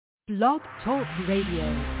Blog Talk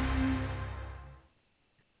Radio.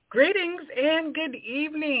 Greetings and good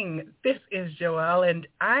evening. This is Joelle and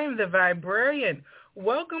I'm the Vibrarian.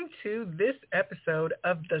 Welcome to this episode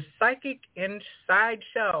of the Psychic Inside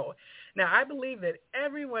Show. Now, I believe that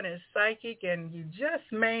everyone is psychic and you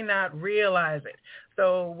just may not realize it.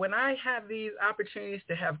 So when I have these opportunities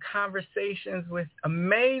to have conversations with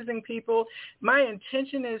amazing people, my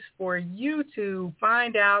intention is for you to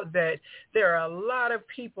find out that there are a lot of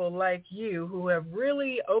people like you who have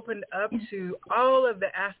really opened up to all of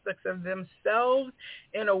the aspects of themselves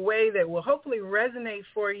in a way that will hopefully resonate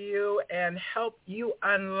for you and help you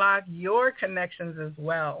unlock your connections as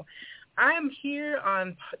well. I'm here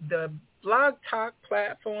on the Blog Talk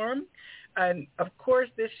platform. And of course,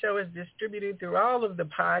 this show is distributed through all of the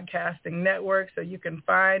podcasting networks, so you can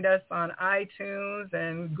find us on iTunes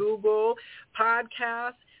and Google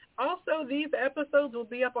Podcasts. Also, these episodes will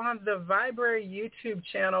be up on the Vibrary YouTube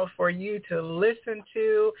channel for you to listen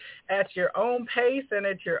to at your own pace and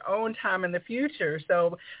at your own time in the future.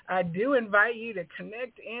 So I do invite you to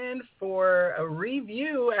connect in for a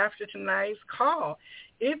review after tonight's call.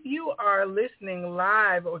 If you are listening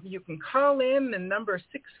live, or you can call in the number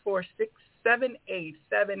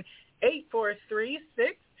 646-787-8436.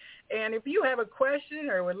 And if you have a question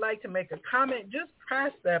or would like to make a comment, just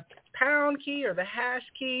press the pound key or the hash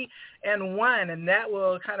key and 1, and that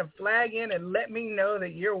will kind of flag in and let me know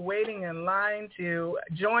that you're waiting in line to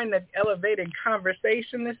join the elevated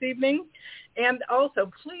conversation this evening. And also,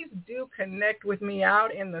 please do connect with me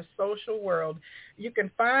out in the social world. You can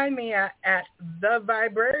find me at The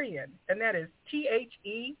Vibrarian, and that is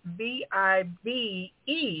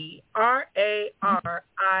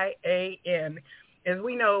TheVibrarian. As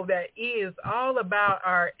we know, that is all about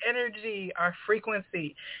our energy, our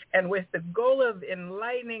frequency, and with the goal of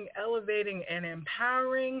enlightening, elevating, and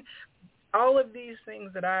empowering. All of these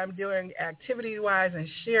things that I'm doing activity-wise and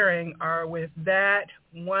sharing are with that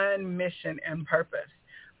one mission and purpose.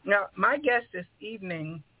 Now, my guest this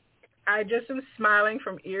evening, I just am smiling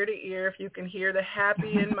from ear to ear, if you can hear the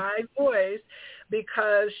happy in my voice,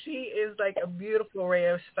 because she is like a beautiful ray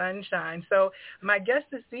of sunshine. So my guest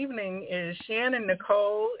this evening is Shannon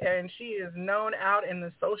Nicole, and she is known out in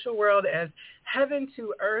the social world as Heaven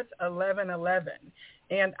to Earth 1111.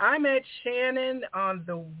 And I met Shannon on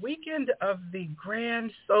the weekend of the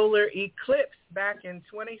grand solar eclipse back in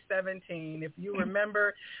 2017. If you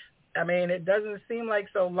remember, I mean, it doesn't seem like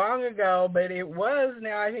so long ago, but it was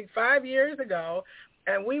now, I think, 5 years ago.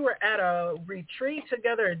 And we were at a retreat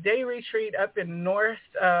together, a day retreat up in North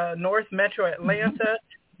Metro Atlanta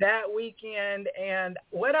that weekend. And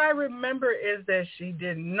what I remember is that she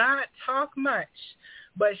did not talk much,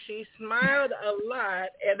 but she smiled a lot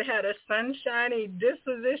and had a sunshiny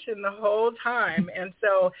disposition the whole time. And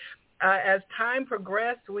so as time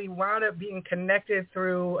progressed, we wound up being connected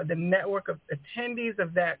through the network of attendees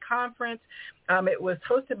of that conference. It was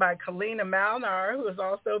hosted by Kalina Malnar, who has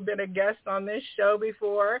also been a guest on this show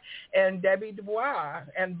before, and Debbie Dubois.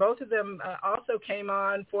 And both of them also came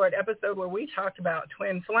on for an episode where we talked about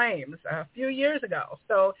twin flames a few years ago.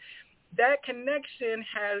 So that connection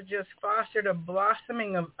has just fostered a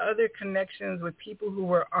blossoming of other connections with people who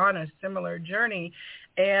were on a similar journey.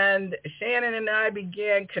 And Shannon and I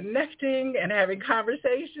began connecting and having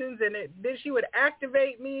conversations, and then she would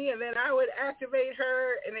activate me, and then I would activate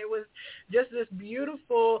her, and it was just this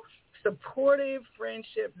beautiful, supportive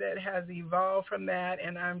friendship that has evolved from that.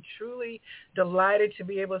 And I'm truly delighted to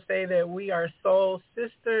be able to say that we are soul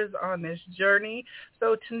sisters on this journey.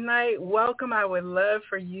 So tonight, welcome. I would love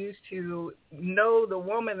for you to know the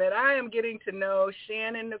woman that I am getting to know,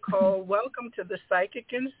 Shannon Nicole. Welcome to the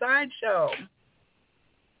Psychic Inside Show.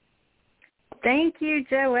 Thank you,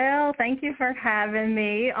 Joelle. Thank you for having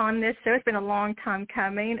me on this show. It's been a long time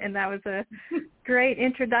coming, and that was a great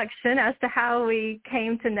introduction as to how we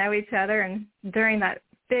came to know each other and during that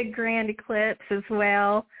big grand eclipse as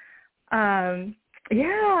well. I'm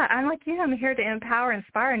like you. I'm here to empower,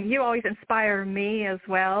 inspire, and you always inspire me as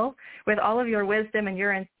well with all of your wisdom and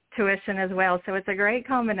your intuition as well. So it's a great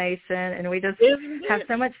combination, and we just have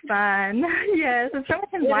so much fun. Yes, and so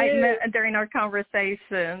much enlightenment during our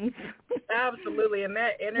conversations. Absolutely, and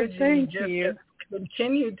that energy just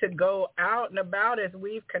continued to go out and about as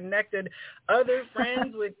we've connected other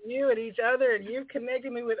friends with you and each other, and you've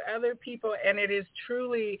connected me with other people, and it is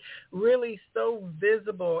truly, really so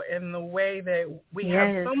visible in the way that we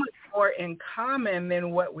have so much more in common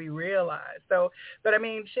than what we realize. So, but I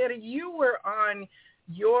mean, Shannon, you were on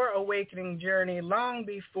your awakening journey long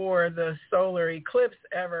before the solar eclipse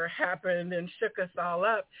ever happened and shook us all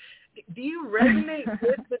up. Do you resonate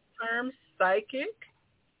with the term psychic?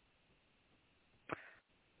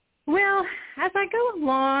 Well, as I go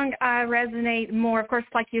along, I resonate more. Of course,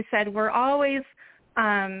 like you said, we're always,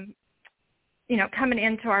 coming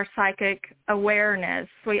into our psychic awareness.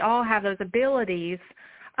 We all have those abilities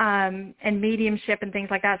and mediumship and things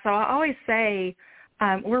like that. So I always say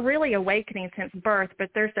we're really awakening since birth, but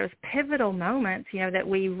there's those pivotal moments, that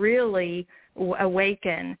we really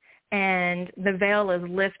awaken and the veil is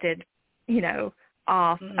lifted,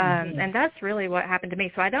 off. And that's really what happened to me.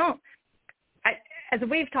 So as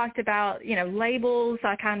we've talked about, labels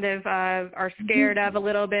I kind of are scared of a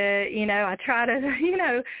little bit. I try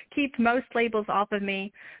to, keep most labels off of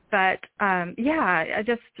me. But,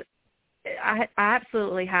 I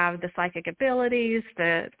absolutely have the psychic abilities.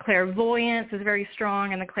 The clairvoyance is very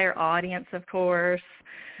strong, and the clairaudience, of course.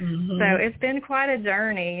 Mm-hmm. So it's been quite a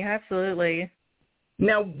journey, absolutely.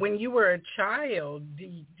 Now, when you were a child, do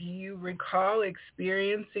you recall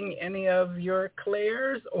experiencing any of your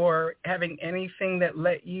clairs or having anything that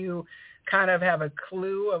let you kind of have a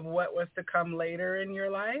clue of what was to come later in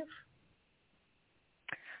your life?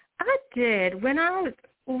 I did. When I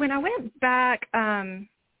went back,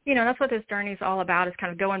 that's what this journey is all about, is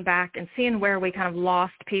kind of going back and seeing where we kind of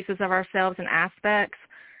lost pieces of ourselves and aspects.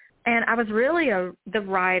 And I was really the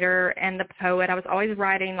writer and the poet. I was always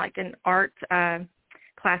writing, like, in art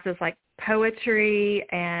classes like poetry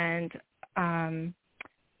and,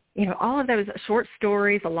 all of those short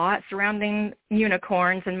stories, a lot surrounding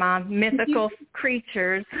unicorns and my mythical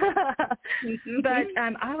creatures. But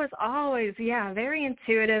I was always, very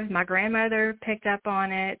intuitive. My grandmother picked up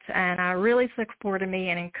on it, and really supported me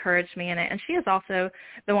and encouraged me in it. And she is also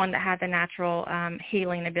the one that had the natural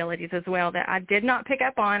healing abilities as well that I did not pick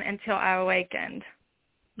up on until I awakened.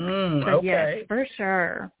 Okay. Yes, for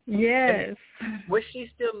sure. Yes. And was she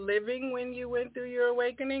still living when you went through your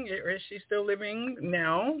awakening, or is she still living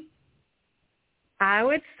now? I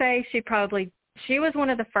would say she was one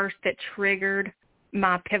of the first that triggered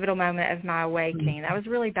my pivotal moment of my awakening. Mm-hmm. That was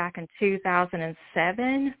really back in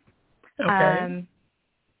 2007. Okay.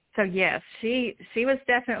 So yes, she was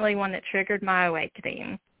definitely one that triggered my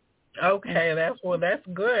awakening. Okay, that's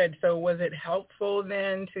good. So was it helpful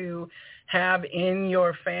then to have in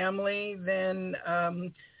your family then a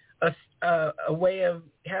way of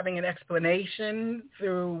having an explanation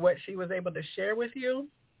through what she was able to share with you?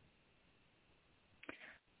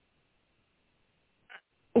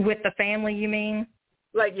 With the family, you mean?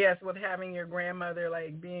 Like, yes, with having your grandmother,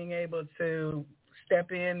 like, being able to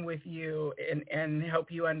step in with you and help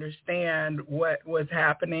you understand what was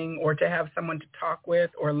happening, or to have someone to talk with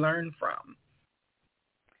or learn from.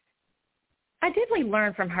 I definitely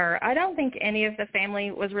learned from her. I don't think any of the family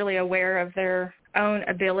was really aware of their own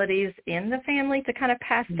abilities in the family to kind of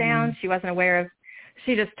pass down. She wasn't aware of,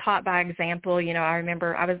 she just taught by example. I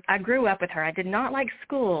remember I grew up with her. I did not like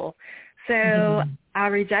school. So I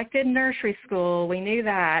rejected nursery school. We knew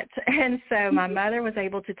that. And so my mother was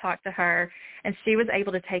able to talk to her, and she was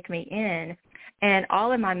able to take me in. And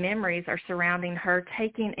all of my memories are surrounding her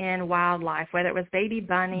taking in wildlife, whether it was baby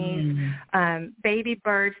bunnies, baby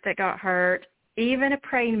birds that got hurt, even a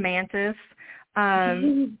praying mantis.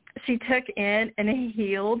 She took in and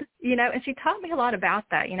healed, and she taught me a lot about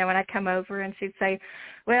that. When I'd come over and she'd say,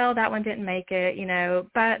 well, that one didn't make it,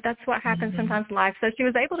 but that's what happens sometimes in life. So she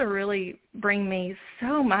was able to really bring me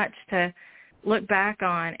so much to look back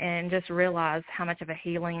on and just realize how much of a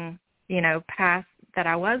healing, path that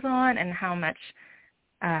I was on, and how much,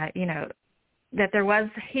 that there was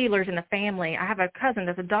healers in the family. I have a cousin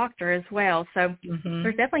that's a doctor as well. So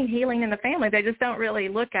there's definitely healing in the family. They just don't really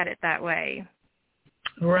look at it that way.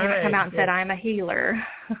 Right. They haven't come out and said, I'm a healer.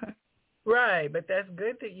 Right, but that's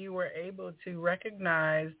good that you were able to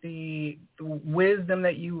recognize the wisdom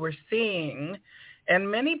that you were seeing. And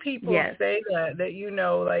many people say that,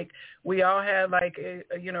 like, we all had, like, a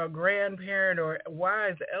grandparent or a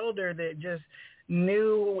wise elder that just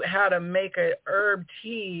knew how to make a herb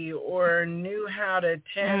tea, or knew how to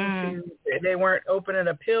tend to, they weren't opening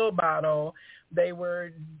a pill bottle. They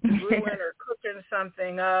were brewing or cooking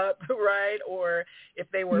something up, right? Or if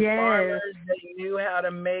they were farmers, they knew how to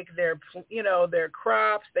make their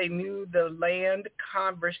crops. They knew the land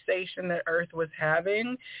conversation that Earth was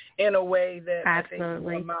having in a way that I think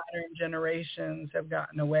more modern generations have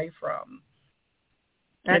gotten away from.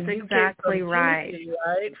 That's exactly right.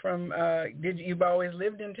 Right? From you've always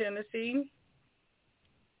lived in Tennessee?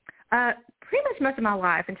 Pretty much most of my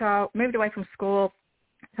life, until I moved away from school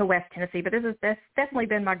to West Tennessee. But that's definitely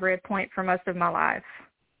been my grid point for most of my life.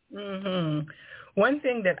 One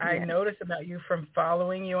thing that I Yes. noticed about you from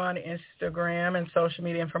following you on Instagram and social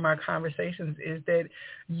media and from our conversations is that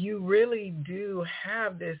you really do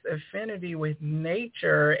have this affinity with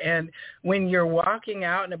nature. And when you're walking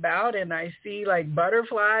out and about and I see like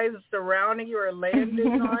butterflies surrounding you or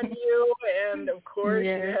landing on you, and of course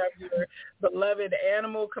Yes. you have your beloved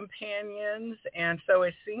animal companions. And so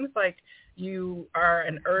it seems like you are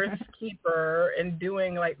an earth keeper and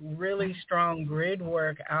doing like really strong grid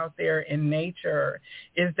work out there in nature.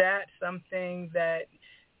 Is that something that,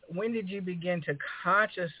 when did you begin to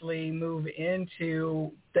consciously move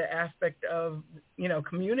into the aspect of,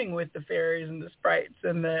 communing with the fairies and the sprites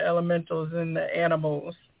and the elementals and the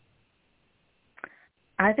animals?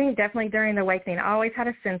 I think definitely during the awakening, I always had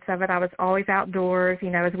a sense of it. I was always outdoors.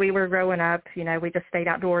 As we were growing up, we just stayed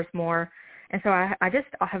outdoors more. And so I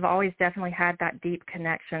have always definitely had that deep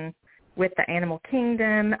connection with the animal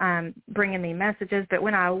kingdom, bringing me messages. But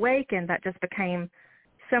when I awakened, that just became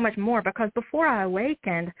so much more, because before I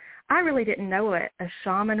awakened, I really didn't know what a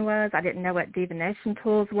shaman was. I didn't know what divination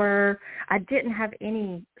tools were. I didn't have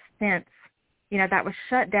any sense, that was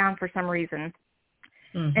shut down for some reason.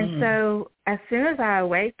 Mm-hmm. And so as soon as I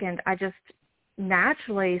awakened, I just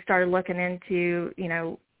naturally started looking into,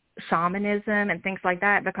 shamanism and things like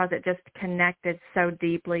that, because it just connected so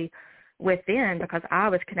deeply within, because I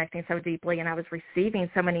was connecting so deeply and I was receiving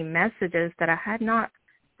so many messages that I had not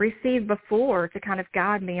received before to kind of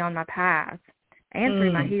guide me on my path and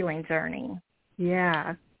through my healing journey.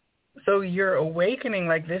 Yeah. So your awakening,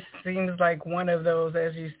 like, this seems like one of those,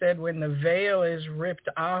 as you said, when the veil is ripped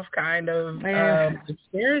off kind of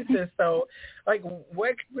experiences. So, like,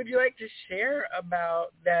 what would you like to share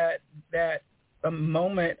about that a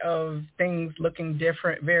moment of things looking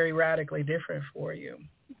different, very radically different for you?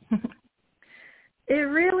 It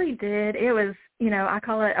really did. It was, I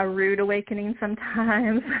call it a rude awakening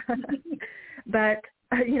sometimes. But,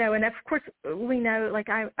 and of course we know, like,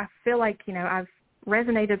 I feel like, I've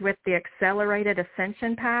resonated with the accelerated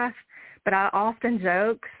ascension path, but I often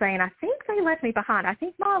joke saying, I think they left me behind. I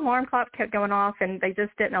think my alarm clock kept going off and they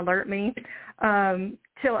just didn't alert me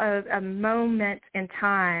till a moment in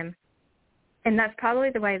time. And that's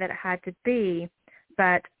probably the way that it had to be.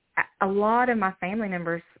 But a lot of my family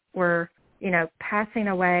members were, passing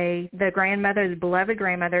away. The grandmother, the beloved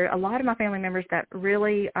grandmother, a lot of my family members that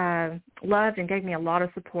really loved and gave me a lot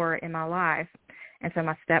of support in my life. And so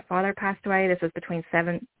my stepfather passed away. This was between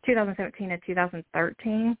 2017 and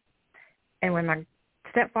 2013. And when my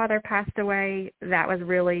stepfather passed away, that was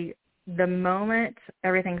really the moment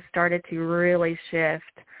everything started to really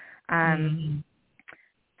shift.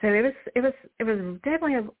 So it was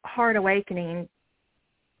definitely a hard awakening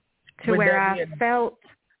to where I felt.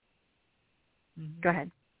 Go ahead.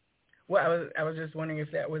 Well, I was just wondering if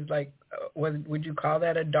that was like, would you call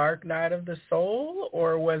that a dark night of the soul,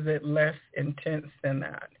 or was it less intense than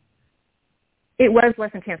that? It was less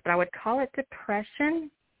intense, but I would call it depression.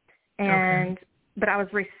 But I was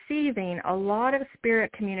receiving a lot of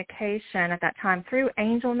spirit communication at that time through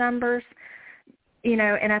angel numbers, and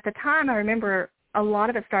at the time I remember a lot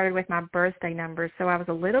of it started with my birthday numbers. So I was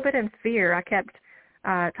a little bit in fear. I kept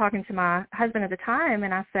talking to my husband at the time,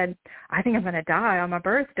 and I said, I think I'm going to die on my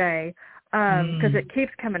birthday because it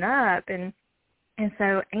keeps coming up. And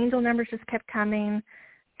so angel numbers just kept coming,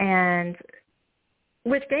 and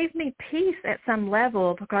which gave me peace at some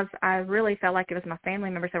level, because I really felt like it was my family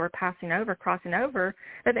members that were crossing over,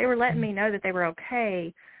 that they were letting me know that they were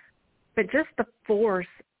okay. But just the force,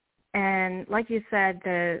 and like you said,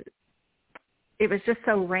 it was just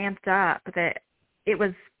so ramped up that it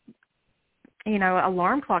was,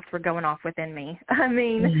 alarm clocks were going off within me. I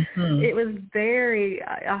mean, It was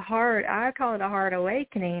I call it a hard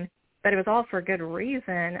awakening, but it was all for a good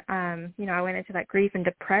reason. I went into that grief and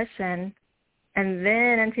depression. And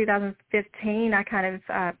then in 2015, I kind of,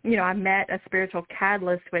 I met a spiritual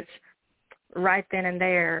catalyst, which right then and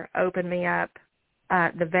there opened me up.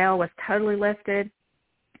 The veil was totally lifted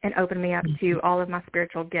and opened me up to all of my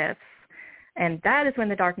spiritual gifts. And that is when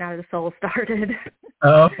the dark night of the soul started.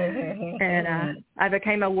 And I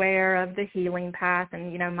became aware of the healing path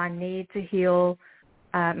and, my need to heal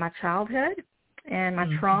my childhood and my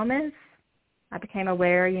traumas. I became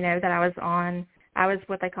aware, that I was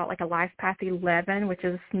what they call like a life path 11, which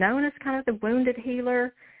is known as kind of the wounded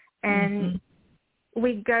healer. And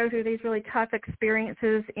we go through these really tough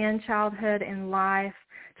experiences in childhood and life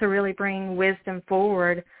to really bring wisdom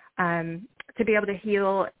forward, to be able to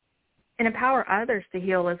heal and empower others to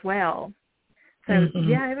heal as well. So,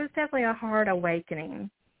 it was definitely a hard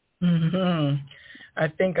awakening. I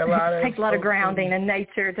think it takes a lot of grounding in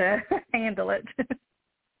nature to handle it.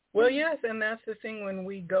 Well, yes, and that's the thing. When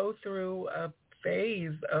we go through a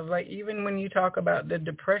phase of, like, even when you talk about the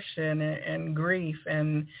depression and grief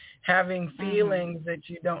and having feelings that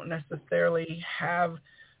you don't necessarily have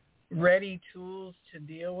ready tools to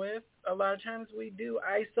deal with, a lot of times we do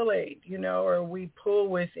isolate, or we pull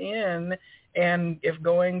within. And if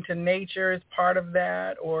going to nature is part of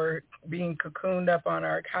that, or being cocooned up on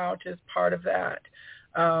our couch is part of that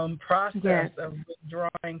process of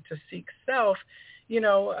withdrawing to seek self,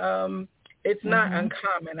 it's not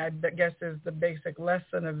uncommon, I guess, is the basic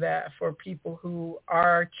lesson of that for people who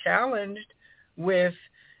are challenged with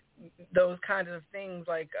those kinds of things,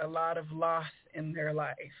 like a lot of loss in their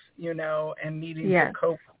life, and needing to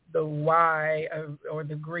cope the why or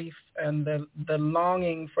the grief and the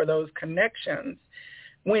longing for those connections.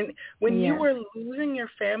 When you were losing your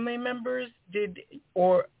family members,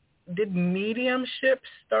 did mediumship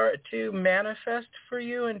start to manifest for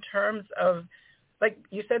you in terms of, like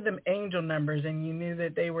you said, them angel numbers, and you knew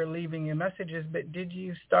that they were leaving you messages, but did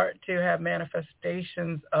you start to have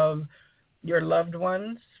manifestations of your loved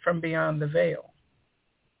ones from beyond the veil?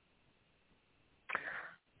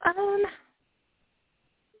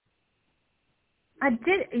 I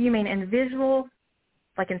did. You mean in visual,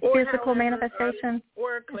 like in physical manifestation?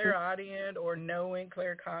 Or clairaudient, or knowing,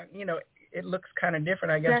 it looks kind of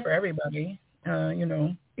different, I guess, for everybody,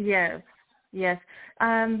 Yes.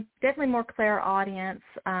 Definitely more clairaudience,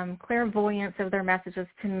 clairvoyance of their messages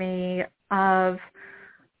to me, of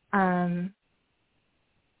and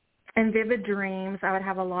vivid dreams. I would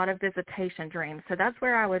have a lot of visitation dreams. So that's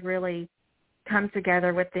where I would really come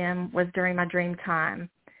together with them, was during my dream time.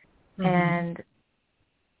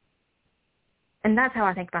 And that's how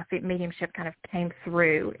I think my mediumship kind of came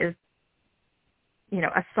through, is,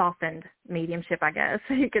 a softened mediumship, I guess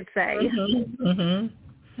you could say.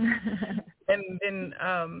 And then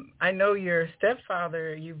I know your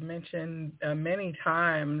stepfather, you've mentioned many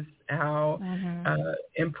times how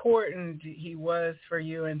important he was for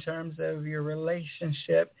you in terms of your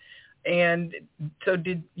relationship. And so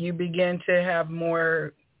did you begin to have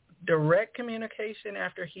more direct communication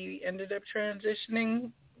after he ended up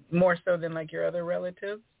transitioning, more so than like your other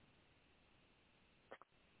relatives?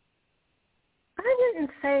 I wouldn't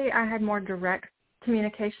say I had more direct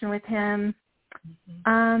communication with him.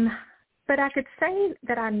 But I could say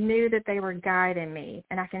that I knew that they were guiding me,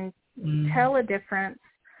 and I can tell a difference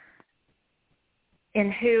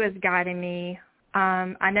in who is guiding me.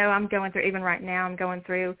 I know even right now, I'm going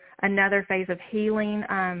through another phase of healing,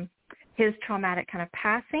 his traumatic kind of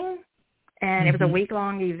passing, and it was a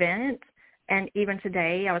week-long event. And even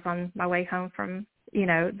today, I was on my way home from,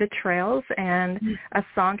 the trails, and a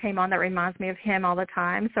song came on that reminds me of him all the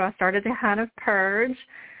time. So I started to kind of purge.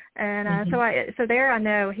 And so there I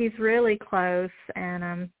know he's really close,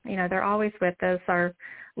 and, they're always with us, our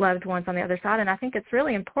loved ones on the other side. And I think it's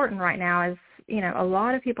really important right now, as, a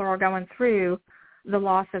lot of people are going through the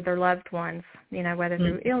loss of their loved ones, whether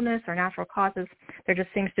through illness or natural causes. There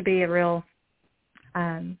just seems to be a real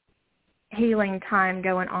healing time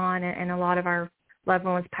going on, and a lot of our loved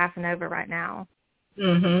ones passing over right now,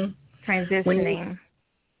 transitioning.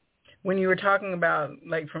 When you were talking about,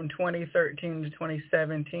 like, from 2013 to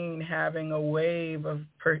 2017, having a wave of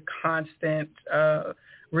constant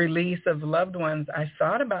release of loved ones, I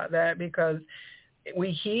thought about that because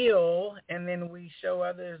we heal and then we show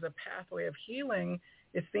others a pathway of healing.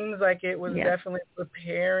 It seems like it was definitely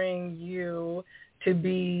preparing you to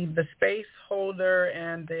be the space holder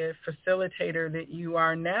and the facilitator that you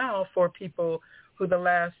are now for people who the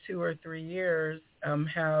last 2 or 3 years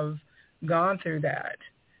have gone through that.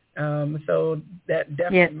 So that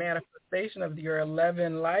definite manifestation of your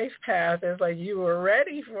 11 life path is like you were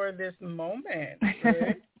ready for this moment.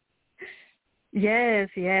 Right? Yes.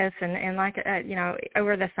 And like,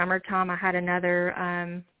 over the summertime, I had a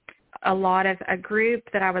group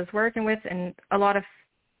that I was working with, and a lot of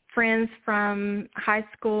friends from high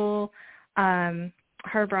school.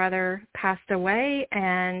 Her brother passed away,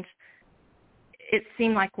 and it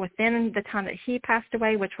seemed like within the time that he passed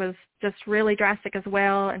away, which was just really drastic as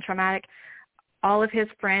well and traumatic, all of his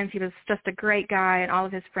friends, he was just a great guy, and all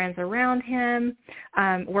of his friends around him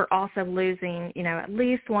were also losing, at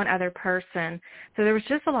least one other person. So there was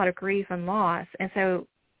just a lot of grief and loss. And so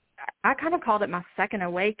I kind of called it my second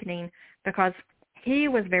awakening, because he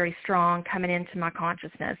was very strong coming into my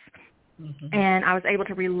consciousness. And I was able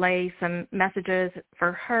to relay some messages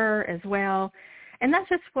for her as well. And that's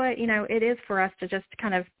just what, it is for us, to just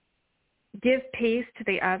kind of give peace to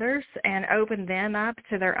the others and open them up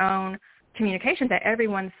to their own communication, that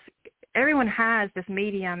everyone has this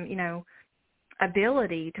medium,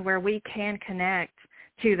 ability to where we can connect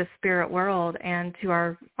to the spirit world and to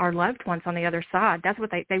our loved ones on the other side. That's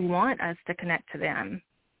what they want us to connect to them.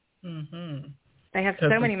 Mm-hmm. They have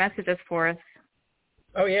so many messages for us.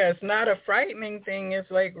 Oh, yeah, it's not a frightening thing.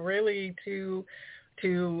 It's like really to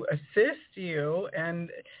assist you. And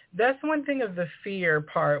that's one thing of the fear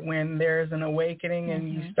part, when there's an awakening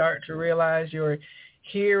and you start to realize you're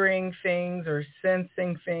hearing things or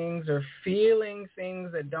sensing things or feeling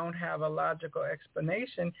things that don't have a logical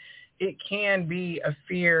explanation. It can be a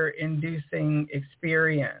fear-inducing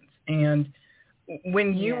experience. And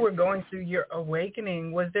when you were going through your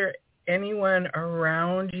awakening, was there anyone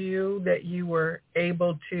around you that you were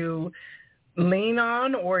able to lean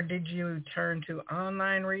on, or did you turn to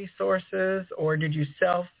online resources, or did you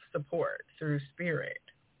self-support through spirit?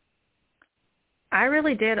 I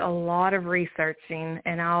really did a lot of researching,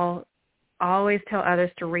 and I'll always tell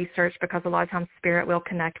others to research, because a lot of times spirit will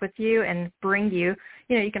connect with you and bring you,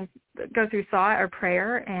 you can go through thought or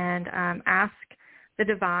prayer and ask the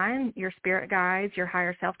divine, your spirit guides, your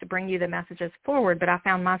higher self, to bring you the messages forward. But I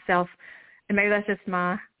found myself, and maybe that's just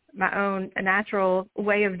my own natural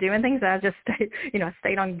way of doing things, I just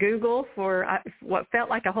stayed on Google for what felt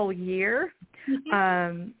like a whole year,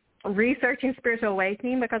 researching spiritual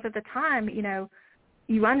awakening, because at the time,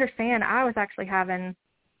 you understand, I was actually having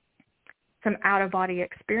some out-of-body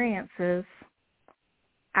experiences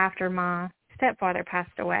after my stepfather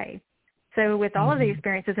passed away. So with all of the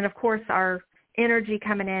experiences, and of course our energy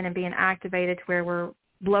coming in and being activated to where we're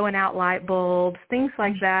blowing out light bulbs, things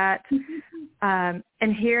like that, and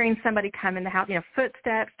hearing somebody come in the house,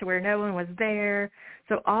 footsteps to where no one was there.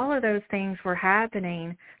 So all of those things were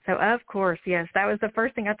happening. So of course, yes, that was the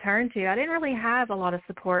first thing I turned to. I didn't really have a lot of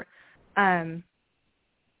support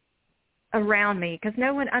around me, because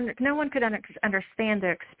no one could understand the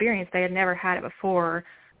experience. They had never had it before.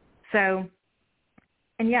 So,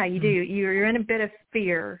 and yeah, you're in a bit of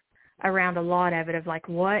fear around a lot of it, of like,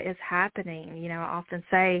 what is happening? I often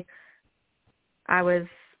say I was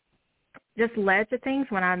just led to things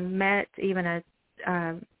when I met even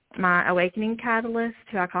my awakening catalyst,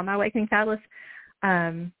 who I call my awakening catalyst,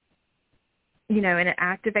 and it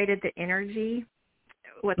activated the energy,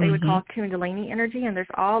 what they would call Kundalini energy. And there's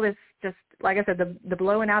all this, just like I said, the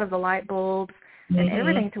blowing out of the light bulbs and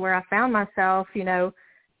everything, to where I found myself,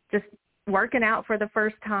 just working out for the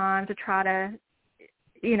first time to try to,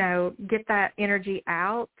 get that energy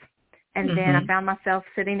out. And then I found myself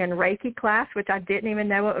sitting in Reiki class, which I didn't even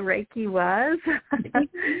know what Reiki was.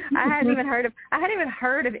 I hadn't even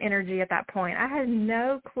heard of energy at that point. I had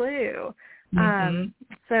no clue.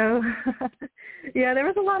 So, yeah, there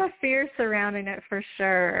was a lot of fear surrounding it for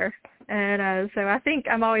sure. And so I think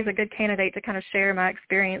I'm always a good candidate to kind of share my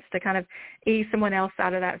experience, to kind of ease someone else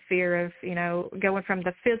out of that fear of, going from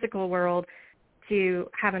the physical world to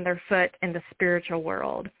having their foot in the spiritual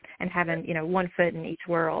world, and having, one foot in each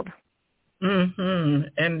world.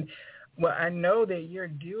 And well, I know that you're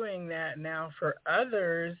doing that now for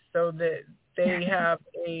others, so that they have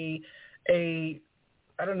a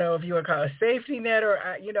I don't know if you would call it a safety net, or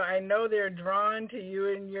I know they're drawn to you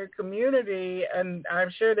in your community, and I'm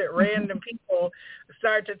sure that random people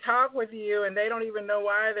start to talk with you, and they don't even know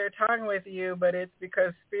why they're talking with you, but it's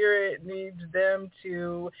because spirit needs them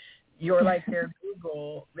to. You're like their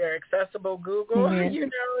Google, their accessible Google, to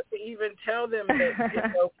even tell them that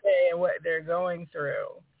it's okay and what they're going through.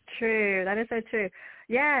 True. That is so true.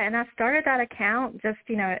 Yeah, and I started that account just,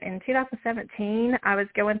 in 2017. I was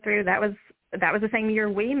going through, that was the same year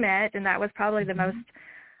we met, and that was probably the most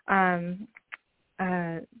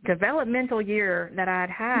developmental year that I'd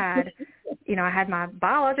had. I had my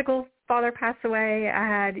biological father pass away. I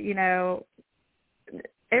had,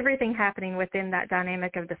 everything happening within that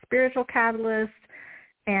dynamic of the spiritual catalyst.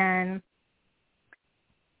 And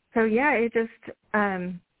so, yeah, it just,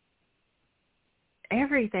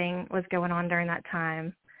 everything was going on during that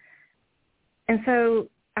time. And so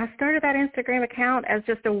I started that Instagram account as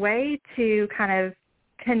just a way to kind of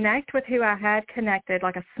connect with who I had connected,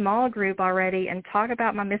 like a small group already, and talk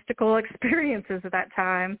about my mystical experiences at that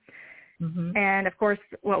time. And, of course,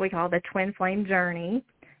 what we call the twin flame journey.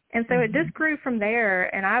 And so it just grew from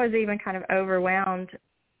there, and I was even kind of overwhelmed,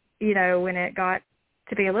 when it got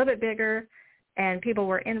to be a little bit bigger and people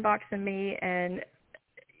were inboxing me, and,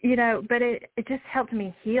 but it just helped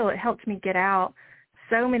me heal. It helped me get out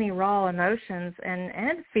so many raw emotions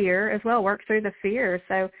and fear as well, work through the fear.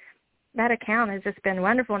 So that account has just been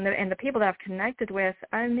wonderful. And the people that I've connected with,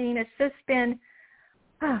 I mean, it's just been,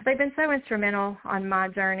 they've been so instrumental on my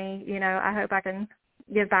journey. I hope I can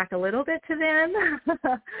give back a little bit to them,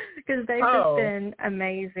 because they've just been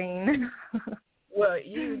amazing. Well,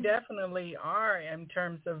 you definitely are, in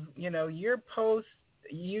terms of, your posts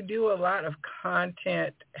you do a lot of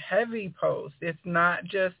content-heavy posts. It's not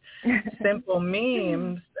just simple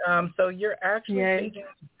memes. So you're actually taking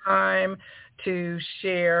time to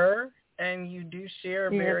share, and you do share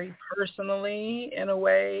very personally in a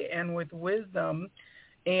way and with wisdom.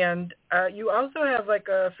 And you also have like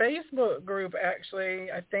a Facebook group,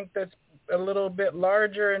 actually. I think that's a little bit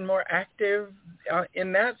larger and more active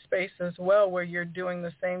in that space as well, where you're doing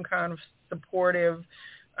the same kind of supportive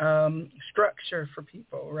structure for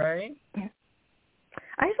people, right?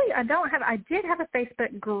 Actually, I did have a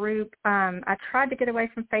Facebook group. I tried to get away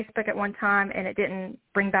from Facebook at one time, and it didn't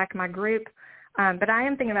bring back my group. But I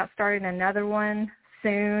am thinking about starting another one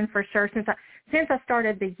soon for sure, since I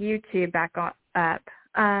started the YouTube back up.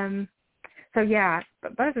 So yeah,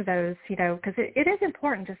 both of those, because it is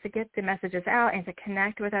important just to get the messages out and to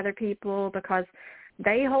connect with other people, because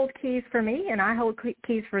they hold keys for me and I hold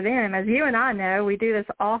keys for them. As you and I know, we do this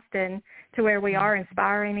often to where we are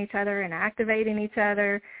inspiring each other and activating each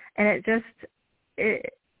other, and it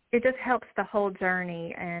just helps the whole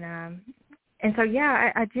journey. And so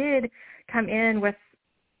yeah, I did come in with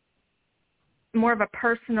more of a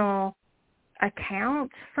personal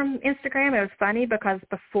account from Instagram. It was funny because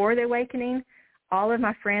before the awakening, all of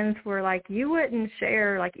my friends were like, you wouldn't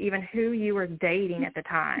share like even who you were dating at the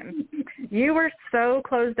time. You were so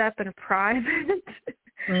closed up and private.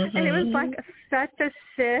 Mm-hmm. And it was like such a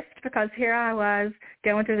shift, because here I was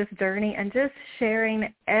going through this journey and just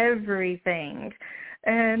sharing everything.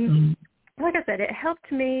 And like I said, it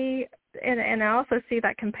helped me. And I also see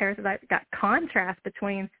that comparison, that contrast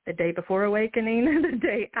between the day before awakening and the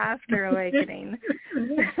day after awakening.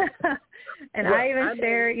 And I even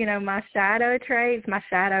share, my shadow traits, my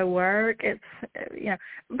shadow work. It's,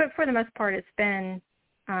 but for the most part, it's been,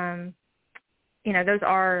 those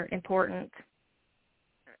are important,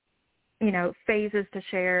 phases to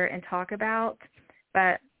share and talk about.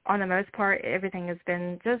 But on the most part, everything has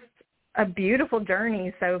been just a beautiful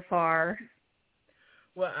journey so far.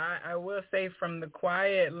 Well, I will say, from the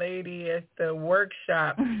quiet lady at the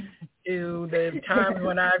workshop to the times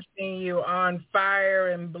when I've seen you on fire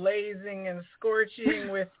and blazing and scorching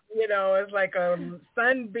with, it's like a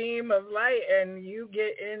sunbeam of light, and you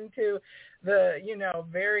get into the,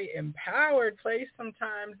 very empowered place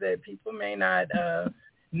sometimes that people may not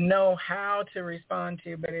know how to respond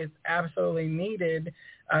to, but it's absolutely needed.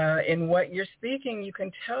 In what you're speaking, you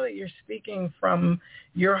can tell that you're speaking from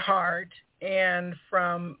your heart and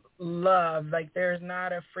from love. Like, there's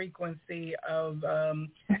not a frequency of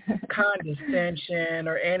condescension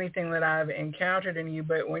or anything that I've encountered in you.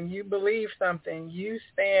 But when you believe something, you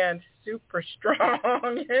stand super strong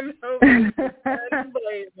and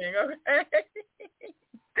blazing, okay?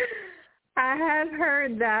 I have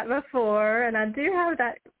heard that before, and I do have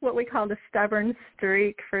that, what we call the stubborn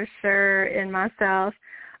streak for sure in myself.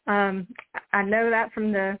 I know that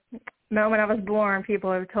from the moment I was born,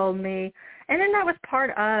 people have told me. And then that was part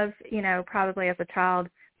of, probably as a child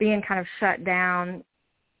being kind of shut down,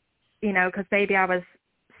 because maybe I was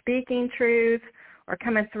speaking truth or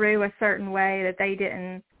coming through a certain way that they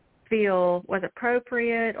didn't feel was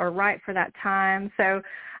appropriate or right for that time. So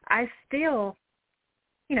I still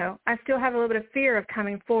have a little bit of fear of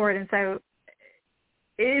coming forward. And so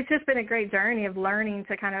it's just been a great journey of learning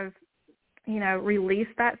to kind of, release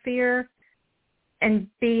that fear and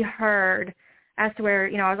be heard, as to where,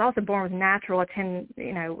 I was also born with natural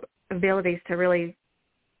abilities to really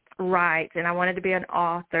write, and I wanted to be an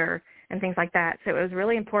author and things like that. So it was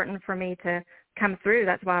really important for me to come through.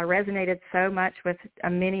 That's why I resonated so much with a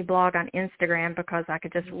mini blog on Instagram, because I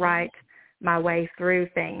could just write my way through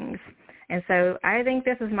things. And so I think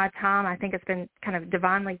this is my time. I think it's been kind of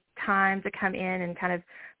divinely timed to come in and kind of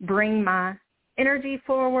bring my energy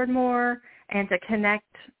forward more and to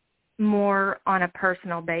connect more on a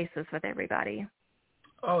personal basis with everybody.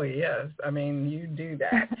 Oh, yes. I mean, you do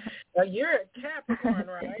that. Now, you're a Capricorn,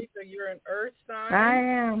 right? So you're an earth sign? I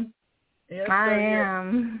am. Yes, I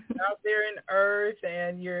am. Out there in earth,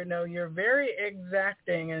 and you're very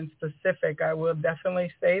exacting and specific. I will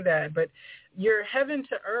definitely say that. But you're heaven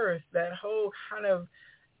to earth, that whole kind of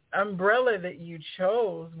umbrella that you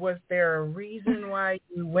chose. Was there a reason why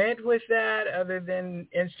you went with that other than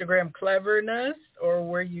Instagram cleverness, or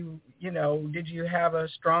were you, did you have a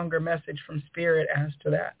stronger message from spirit as to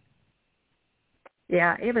that?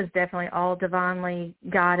 Yeah, it was definitely all divinely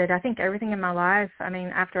guided. I think everything in my life,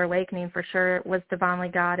 after awakening for sure, was divinely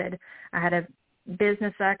guided. I had a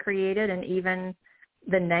business I created, and even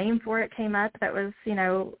the name for it came up that was,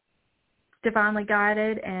 divinely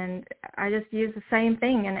guided, and I just use the same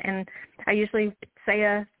thing. And I usually say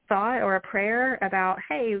a thought or a prayer about,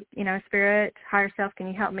 hey, spirit, higher self, can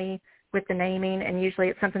you help me with the naming, and usually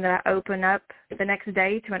it's something that I open up the next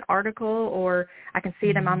day to an article, or I can see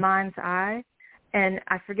it in my mind's eye. And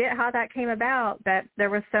I forget how that came about, but there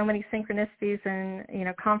were so many synchronicities and,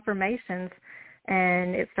 confirmations.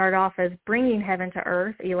 And it started off as bringing heaven to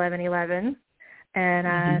earth, 1111.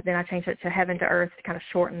 And then I changed it to heaven to earth to kind of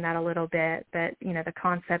shorten that a little bit. But, the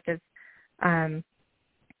concept of,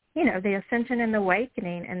 the ascension and the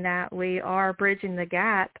awakening, and that we are bridging the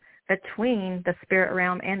gap between the spirit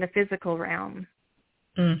realm and the physical realm.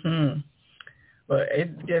 Mm-hmm. Well, it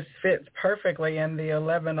just fits perfectly in the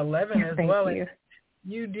 1111 as well. Thank you.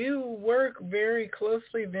 You do work very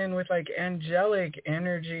closely then with like angelic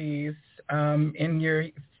energies in your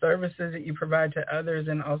services that you provide to others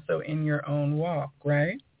and also in your own walk,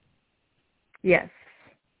 right? Yes.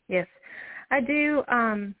 I do.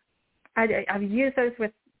 I've used those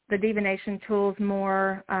with the divination tools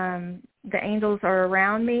more. The angels are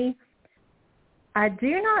around me. I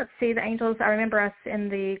do not see the angels. I remember us in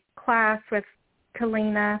the class with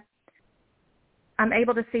Kalina. I'm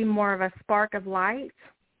able to see more of a spark of light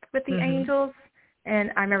with the angels.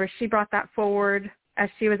 And I remember she brought that forward as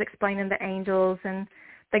she was explaining the angels and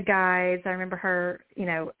the guides. I remember her,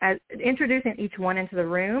 introducing each one into the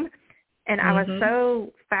room. And I was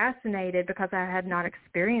so fascinated because I had not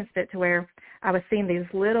experienced it, to where I was seeing these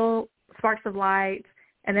little sparks of light.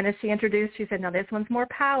 And then as she introduced, she said, no, this one's more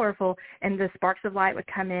powerful. And the sparks of light would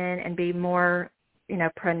come in and be more,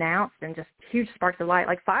 pronounced, and just huge sparks of light,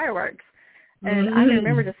 like fireworks. And I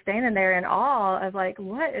remember just standing there in awe of like,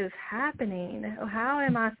 what is happening? How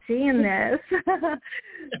am I seeing this?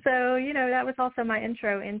 So, that was also my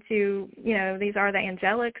intro into, these are the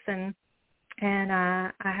angelics. And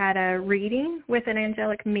I had a reading with an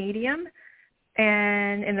angelic medium,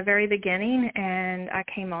 and in the very beginning, and I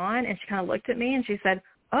came on, and she kind of looked at me and she said,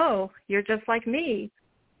 oh, you're just like me.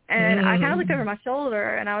 And I kind of looked over my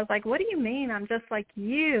shoulder, and I was like, what do you mean I'm just like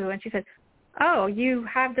you? And she said, oh, you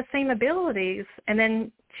have the same abilities. And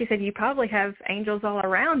then she said, you probably have angels all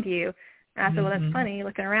around you. And I said, well, that's funny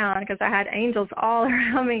looking around, because I had angels all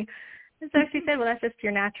around me. And so she said, well, that's just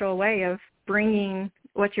your natural way of bringing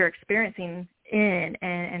what you're experiencing in.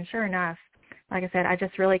 And sure enough, like I said, I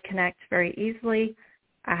just really connect very easily.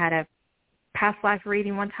 I had a past life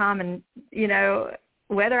reading one time, and,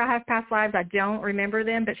 whether I have past lives, I don't remember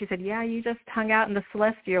them. But she said, yeah, you just hung out in the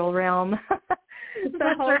celestial realm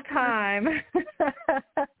the whole time.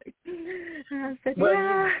 I said,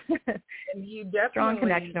 yeah. You definitely, strong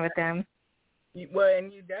connection with them. Well,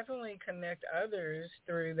 and you definitely connect others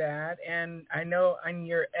through that. And I know on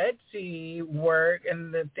your Etsy work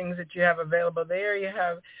and the things that you have available there, you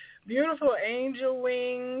have beautiful angel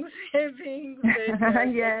wings and things.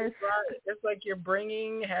 That, yes. It's like you're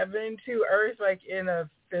bringing heaven to earth, like in a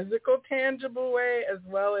physical, tangible way, as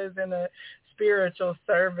well as in a spiritual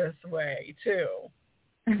service way, too.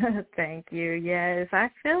 Thank you. Yes,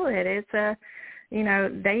 I feel it. It's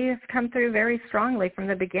they have come through very strongly from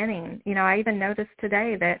the beginning. I even noticed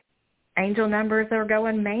today that angel numbers are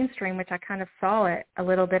going mainstream, which I kind of saw it a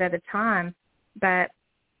little bit at a time. But,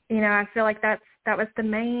 I feel like that was the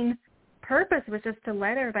main purpose, was just to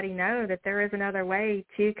let everybody know that there is another way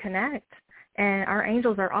to connect. And our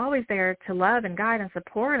angels are always there to love and guide and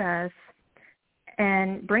support us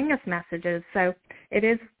and bring us messages. So it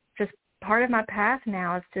is just part of my path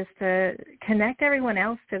now, is just to connect everyone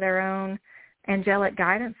else to their own angelic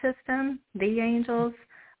guidance system, the angels,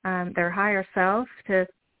 their higher self, to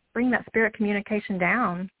bring that spirit communication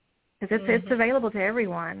down, because it's available to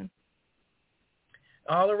everyone.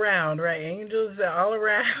 All around, right? Angels are all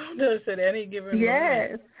around us at any given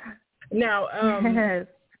moment. Now, yes.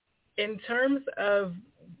 In terms of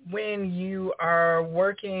when you are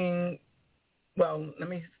working, well,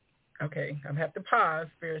 I have to pause.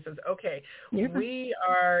 Spirit says, okay, we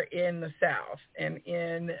are in the South and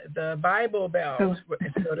in the Bible Belt,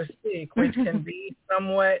 so to speak, which can be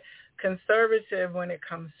somewhat conservative when it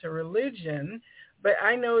comes to religion. But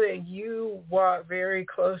I know that you walk very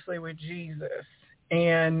closely with Jesus,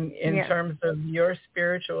 and in terms of your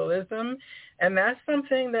spiritualism. And that's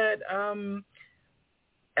something that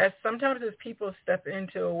as people step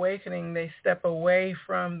into awakening, they step away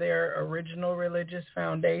from their original religious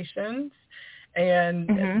foundations, and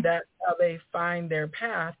that's how they find their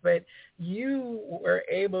path. But you were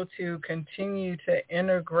able to continue to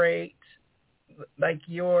integrate like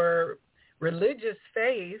your religious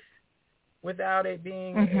faith without it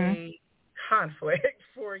being a conflict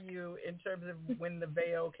for you in terms of when the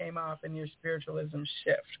veil came off and your spiritualism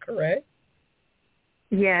shift, correct?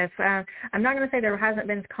 Yes. I'm not going to say there hasn't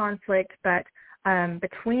been conflict, but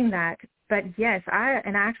between that. But yes, I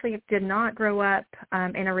actually did not grow up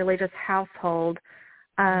in a religious household.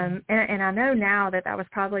 And I know now that was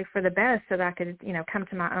probably for the best, so that I could, come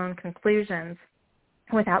to my own conclusions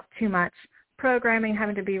without too much programming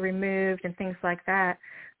having to be removed and things like that.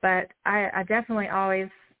 But I definitely always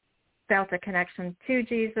felt a connection to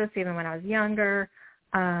Jesus, even when I was younger.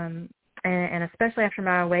 And especially after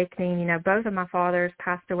my awakening, both of my fathers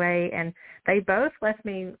passed away, and they both left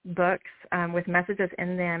me books with messages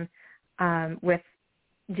in them with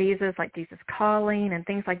Jesus, like Jesus Calling and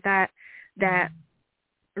things like that, that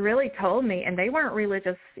really told me, and they weren't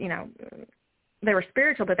religious, they were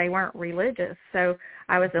spiritual, but they weren't religious. So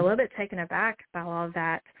I was a little bit taken aback by all of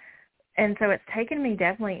that. And so it's taken me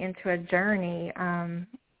definitely into a journey.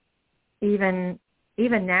 Even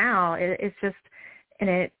now, it's just, and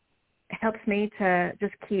it helps me to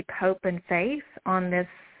just keep hope and faith on this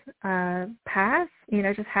path,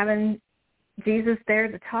 just having Jesus there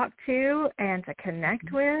to talk to and to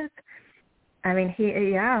connect with. I mean,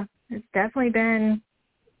 it's definitely been,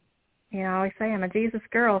 I always say I'm a Jesus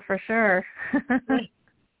girl for sure.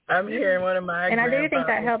 I'm hearing one of my and I do think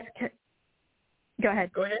that helps. Go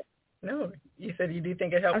ahead. Go ahead. No, you said you do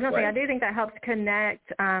think it helps. I was going to say, I do think that helps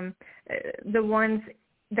connect the ones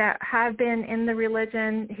that have been in the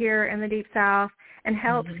religion here in the Deep South, and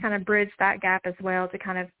helps kind of bridge that gap as well to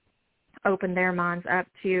kind of open their minds up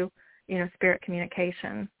to, spirit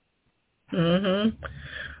communication.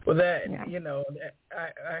 Well, that,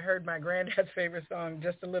 I heard my granddad's favorite song,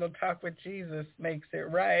 Just a Little Talk with Jesus Makes It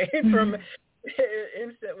Right, from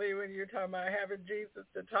instantly when you're talking about having Jesus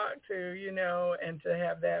to talk to, and to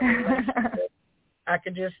have that relationship. I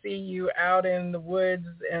could just see you out in the woods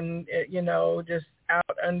and, just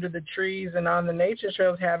out under the trees and on the nature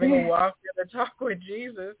trails having a walk and a talk with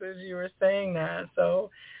Jesus as you were saying that. So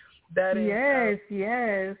that is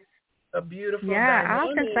yes. a beautiful dynamic. I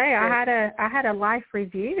was going to say I had a life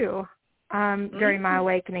review during my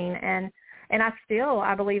awakening, and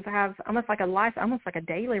I believe have almost like a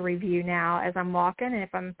daily review now as I'm walking, and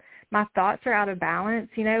if my thoughts are out of balance,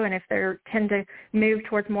 and if they tend to move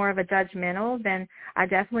towards more of a judgmental, then I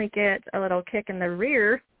definitely get a little kick in the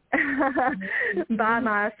rear by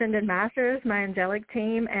my ascended masters, my angelic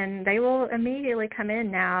team, and they will immediately come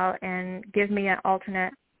in now and give me an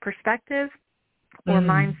alternate perspective or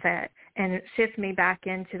mindset and shift me back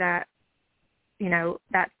into that,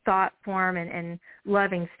 that thought form and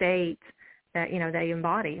loving state that, they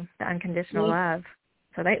embody, the unconditional love.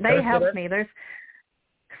 So they help me. There's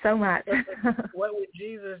so much. What would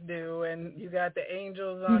Jesus do? And you got the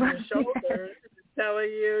angels on your shoulders telling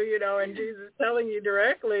you, and Jesus telling you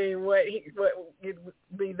directly what would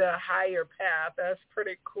be the higher path. That's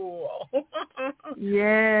pretty cool.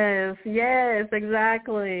 Yes,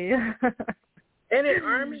 exactly. And it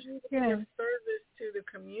arms you to give service to the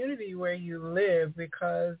community where you live,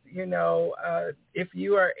 because, if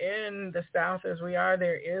you are in the South as we are,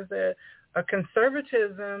 there is a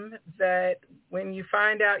conservatism that when you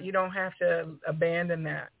find out, you don't have to abandon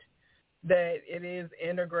that it is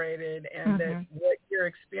integrated, and that what you're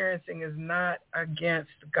experiencing is not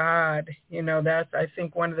against God. That's, I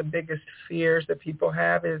think, one of the biggest fears that people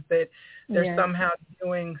have, is that they're somehow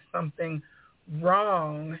doing something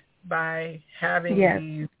wrong by having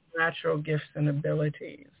these natural gifts and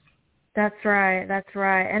abilities. That's right.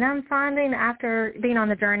 And I'm finding, after being on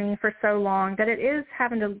the journey for so long, that it is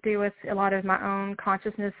having to do with a lot of my own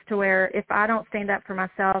consciousness, to where if I don't stand up for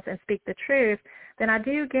myself and speak the truth, then I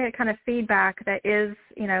do get kind of feedback that is,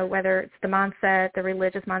 whether it's the mindset, the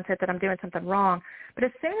religious mindset, that I'm doing something wrong. But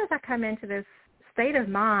as soon as I come into this state of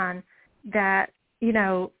mind that,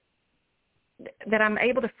 that I'm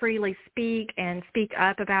able to freely speak and speak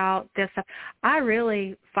up about this stuff, I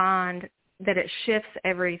really find that it shifts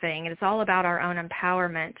everything. And it's all about our own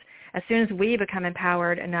empowerment. As soon as we become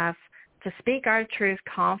empowered enough to speak our truth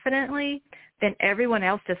confidently, then everyone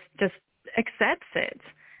else just accepts it.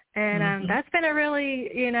 And that's been a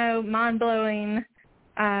really, mind-blowing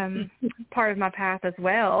part of my path as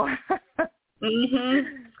well.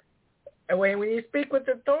 And when you speak with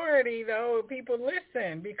authority, though, people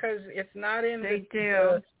listen, because it's not in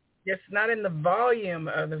it's not in the volume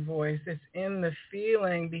of the voice. It's in the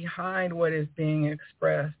feeling behind what is being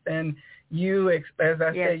expressed. And you, as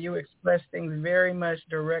I said, you express things very much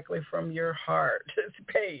directly from your heart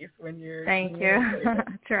space when you're. Thank you. I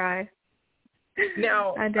try.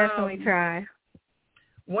 Now, I definitely try.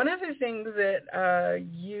 One of the things that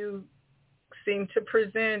you seem to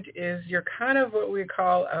present is you're kind of what we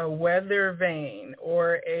call a weather vane,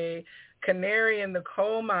 or a canary in the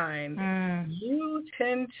coal mine. You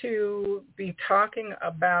tend to be talking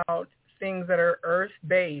about things that are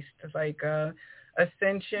earth-based, like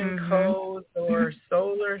ascension codes or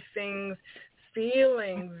solar things,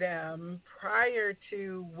 feeling them prior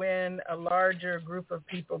to when a larger group of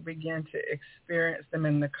people begin to experience them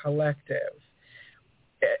in the collective.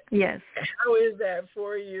 Yes. How is that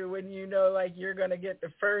for you when you know, like, you're going to get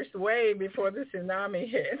the first wave before the tsunami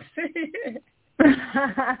hits?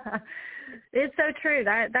 It's so true.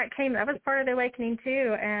 That was part of the awakening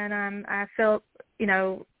too, and I felt,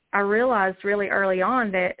 I realized really early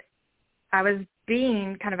on that I was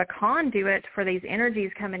being kind of a conduit for these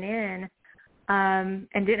energies coming in, and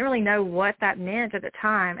didn't really know what that meant at the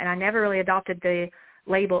time, and I never really adopted the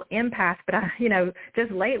label empath, but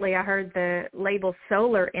just lately I heard the label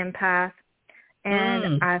solar empath,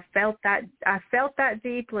 and I felt that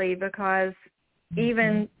deeply, because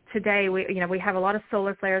even today we have a lot of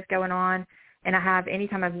solar flares going on, and I have any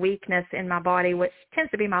kind of weakness in my body, which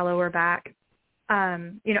tends to be my lower back.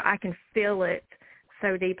 I can feel it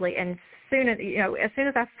so deeply, and as soon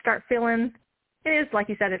as I start feeling, it is like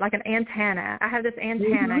you said, it's like an antenna. I have this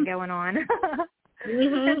antenna going on.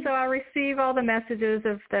 And so I receive all the messages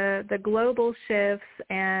of the global shifts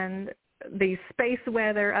and the space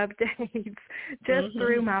weather updates just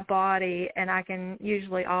through my body, and I can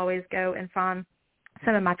usually always go and find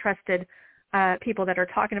some of my trusted people that are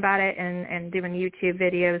talking about it and doing YouTube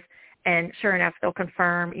videos, and sure enough, they'll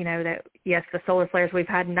confirm, that, yes, the solar flares, we've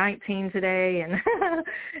had 19 today, and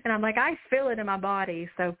and I'm like, I feel it in my body.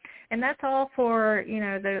 So, and that's all for,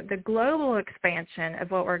 the global expansion of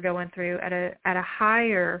what we're going through at a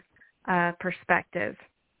higher perspective.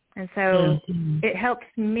 And so it helps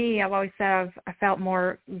me. I've always said I felt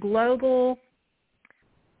more global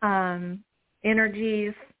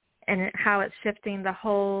energies and how it's shifting the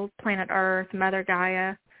whole planet Earth, Mother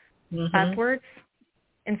Gaia, upwards,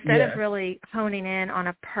 instead of really honing in on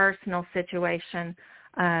a personal situation.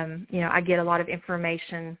 I get a lot of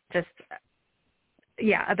information just,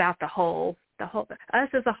 about the whole, us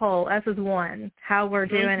as a whole, us as one, how we're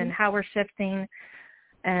doing and how we're shifting,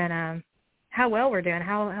 and how well we're doing,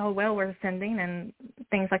 how well we're ascending, and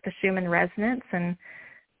things like the Schumann resonance, and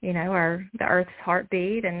the Earth's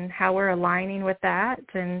heartbeat, and how we're aligning with that,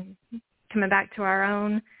 and coming back to our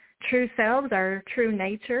own true selves, our true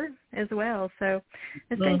nature as well. So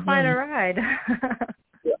it's been quite a ride.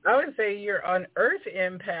 I would say you're on Earth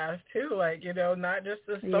empath too, not just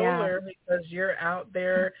the solar, because you're out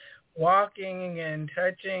there walking and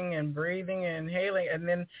touching and breathing and inhaling. And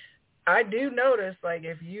then I do notice,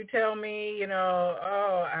 if you tell me,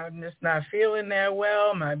 I'm just not feeling that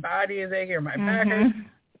well, my body is aching, or my back hurts,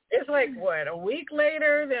 it's a week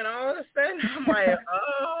later, then all of a sudden I'm like,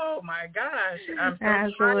 oh my gosh, I'm so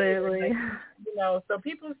absolutely tired. So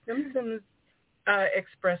people's symptoms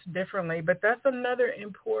express differently, but that's another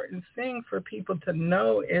important thing for people to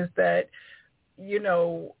know, is that,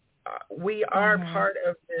 we are part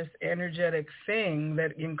of this energetic thing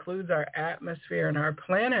that includes our atmosphere and our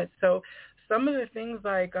planet. So some of the things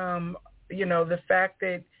the fact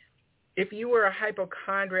that if you were a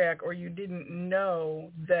hypochondriac, or you didn't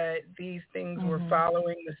know that these things were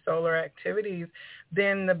following the solar activities,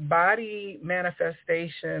 then the body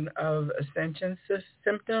manifestation of ascension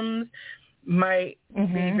symptoms might be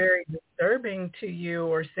very disturbing to you,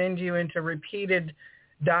 or send you into repeated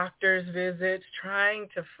doctor's visits trying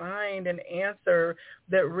to find an answer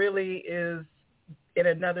that really is in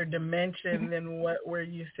another dimension than what we're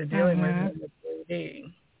used to dealing with in the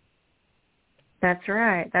 3D. That's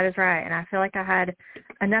right. That is right. And I feel like I had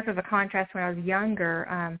enough of a contrast when I was younger,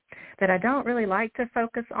 that I don't really like to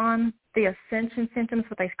focus on the ascension symptoms,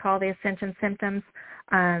 what they call the ascension symptoms.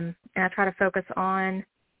 And I try to focus on,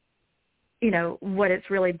 what it's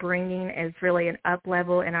really bringing is really an up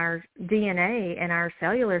level in our DNA and our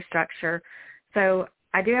cellular structure. So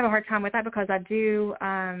I do have a hard time with that, because I do,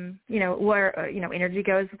 where, energy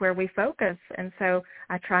goes where we focus. And so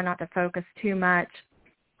I try not to focus too much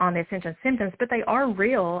on the ascension symptoms, but they are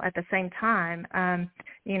real at the same time.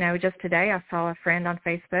 Just today I saw a friend on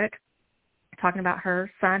Facebook talking about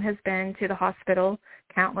her son has been to the hospital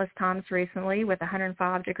countless times recently with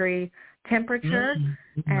 105-degree temperature,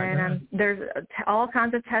 and there's all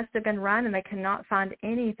kinds of tests have been run, and they cannot find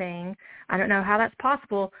anything. I don't know how that's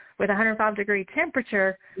possible with 105-degree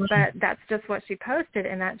temperature, but that's just what she posted,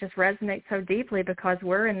 and that just resonates so deeply, because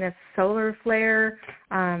we're in this solar flare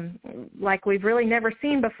like we've really never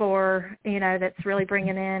seen before, that's really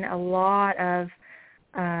bringing in a lot of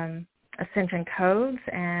ascension codes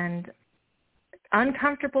and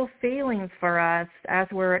uncomfortable feelings for us as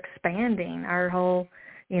we're expanding. Our whole,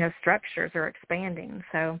 structures are expanding.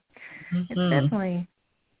 So it's definitely,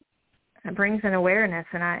 it brings an awareness,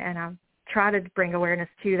 and I try to bring awareness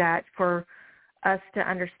to that for us to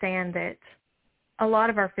understand that a lot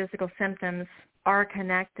of our physical symptoms are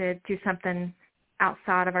connected to something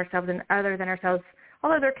outside of ourselves and other than ourselves,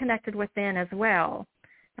 although they're connected within as well.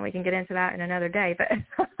 And we can get into that in another day, but,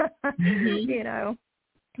 you know,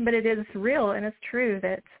 but it is real and it's true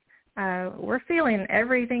that we're feeling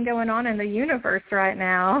everything going on in the universe right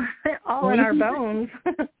now, all in our bones.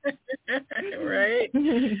 Right.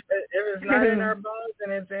 If it's not in our bones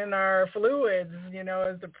and it's in our fluids, you know,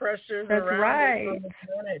 as the pressures That's around right. us on the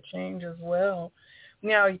planet change as well.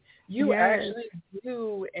 Now, you actually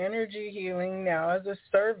do energy healing now as a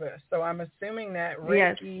service. So I'm assuming that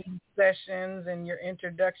Reiki sessions and your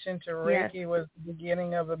introduction to Reiki was the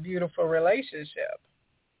beginning of a beautiful relationship.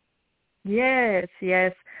 Yes.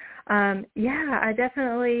 I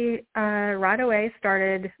definitely right away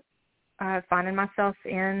started finding myself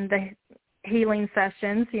in the healing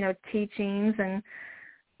sessions, you know, teachings, and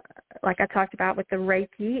like I talked about with the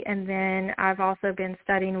Reiki. And then I've also been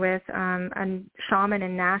studying with a shaman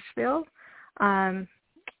in Nashville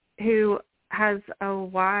who has a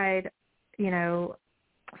wide, you know,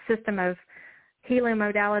 system of healing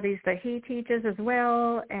modalities that he teaches as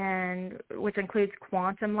well, and which includes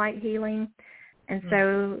quantum light healing. And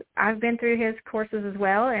so I've been through his courses as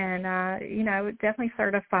well, and, you know, definitely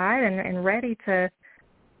certified and ready to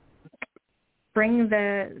bring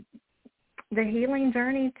the healing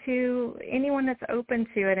journey to anyone that's open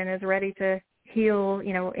to it and is ready to heal,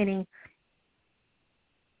 you know, any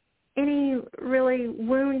really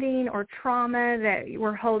wounding or trauma that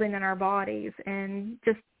we're holding in our bodies, and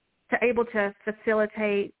just to able to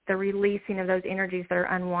facilitate the releasing of those energies that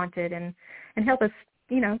are unwanted and help us,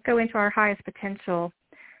 you know, go into our highest potential.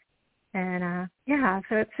 And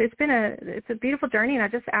so it's a beautiful journey, and I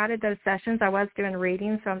just added those sessions. I was doing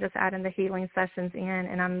readings, so I'm just adding the healing sessions in,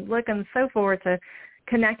 and I'm looking so forward to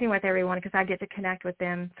connecting with everyone because I get to connect with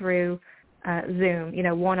them through Zoom, you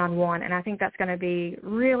know, one-on-one, and I think that's going to be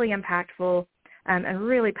really impactful and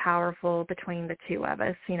really powerful between the two of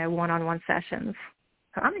us, you know, one-on-one sessions.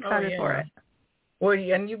 So I'm excited for it. Well,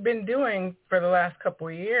 and you've been doing for the last couple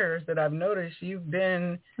of years that I've noticed, you've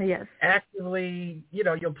been actively, you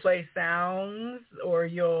know, you'll play sounds or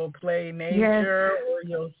you'll play nature or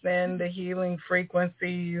you'll send the healing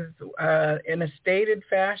frequencies in a stated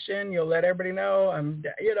fashion. You'll let everybody know, I'm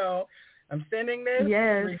sending this,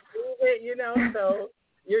 receive it, you know, so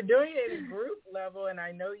you're doing it at a group level, and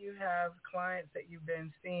I know you have clients that you've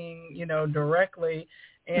been seeing, you know, directly,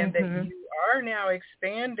 and that you are now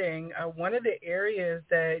expanding. One of the areas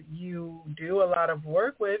that you do a lot of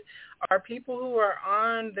work with are people who are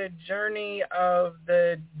on the journey of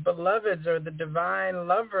the beloveds or the divine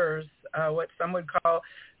lovers, what some would call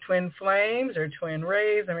twin flames or twin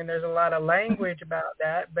rays. I mean, there's a lot of language about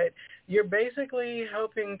that, but you're basically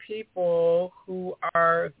helping people who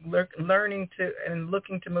are learning to and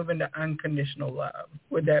looking to move into unconditional love.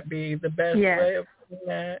 Would that be the best way of putting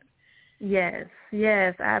that?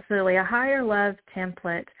 Yes, absolutely. A higher love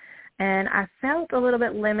template. And I felt a little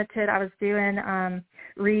bit limited. I was doing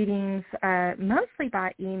readings mostly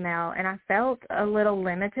by email, and I felt a little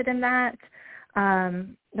limited in that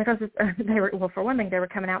because they were, well, for one thing, they were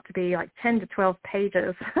coming out to be like 10 to 12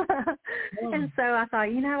 pages. And so I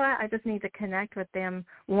thought, you know what, I just need to connect with them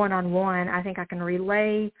one-on-one. I think I can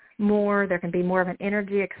relay more. There can be more of an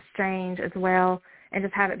energy exchange as well, and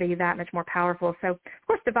just have it be that much more powerful. So, of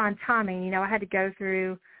course, divine timing, you know, I had to go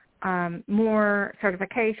through more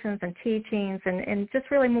certifications and teachings and just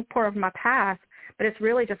really more part of my path, but it's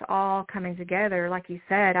really just all coming together. Like you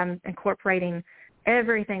said, I'm incorporating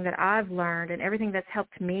everything that I've learned and everything that's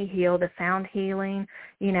helped me heal, the sound healing,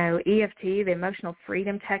 you know, EFT, the emotional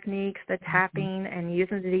freedom techniques, the tapping, and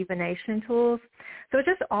using the divination tools. So it's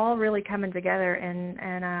just all really coming together,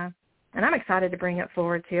 and I'm excited to bring it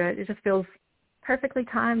forward to it. It just feels perfectly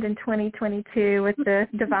timed in 2022 with the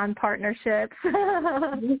divine partnerships.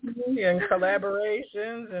 And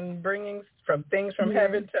collaborations and bringing from things from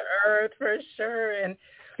heaven to earth, for sure. And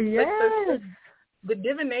the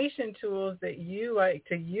divination tools that you like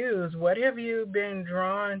to use, what have you been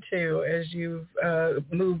drawn to as you've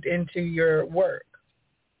moved into your work?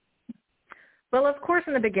 Well, of course,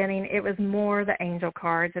 in the beginning, it was more the angel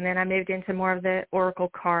cards, and then I moved into more of the oracle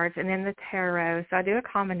cards, and then the tarot. So I do a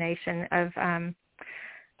combination of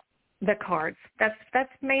the cards.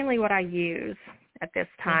 That's mainly what I use at this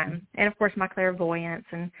time. And, of course, my clairvoyance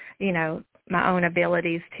and, you know, my own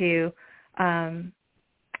abilities to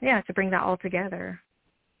bring that all together.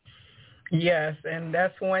 Yes, and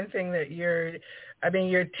that's one thing that your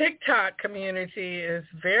TikTok community is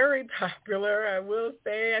very popular. I will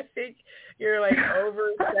say, I think you're like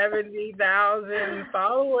over 70,000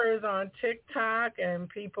 followers on TikTok, and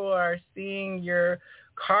people are seeing your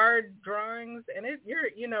card drawings, and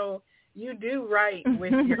you do write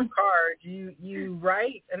with your cards. You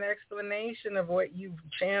write an explanation of what you've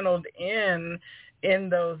channeled in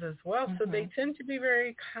those as well. So they tend to be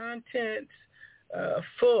very content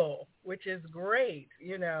full, which is great,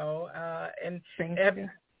 and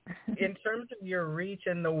in terms of your reach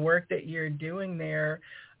and the work that you're doing there,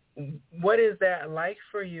 what is that like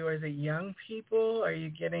for you? Is it young people? Are you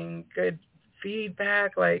getting good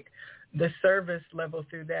feedback, like the service level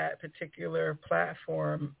through that particular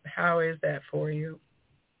platform? How is that for you?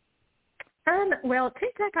 Well,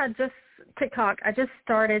 TikTok, I just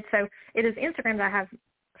started. So it is Instagram that I have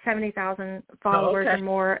 70,000 followers or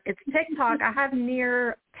more. It's TikTok. I have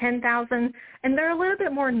near 10,000, and they're a little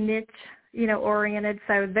bit more niche, oriented.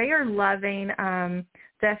 So they are loving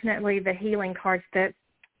definitely the healing cards, the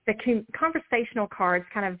conversational cards,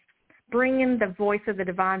 kind of bringing the voice of the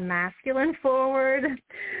divine masculine forward.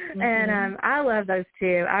 And I love those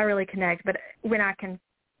too. I really connect. But when I can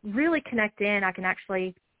really connect in, I can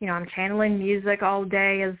actually, I'm channeling music all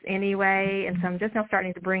day anyway. And so I'm just now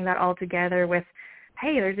starting to bring that all together with,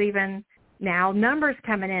 hey, there's even now numbers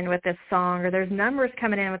coming in with this song, or there's numbers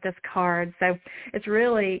coming in with this card. So it's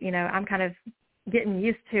really, I'm kind of getting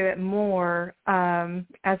used to it more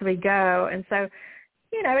as we go. And so,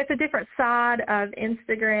 it's a different side of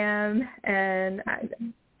Instagram, and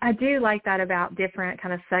I do like that about different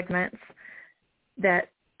kind of segments, that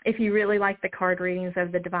if you really like the card readings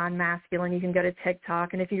of the divine masculine, you can go to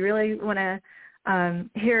TikTok. And if you really want to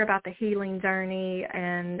hear about the healing journey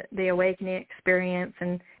and the awakening experience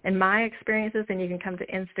and my experiences, then you can come to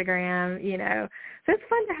Instagram, So it's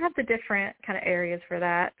fun to have the different kind of areas for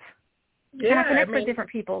that. Yeah, and I connect with different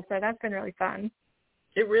people, so that's been really fun.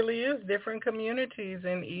 It really is different communities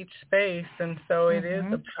in each space, and so it is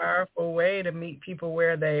a powerful way to meet people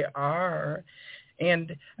where they are.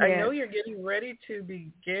 And I know you're getting ready to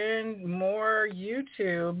begin more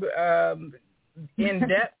YouTube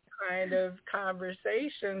in-depth kind of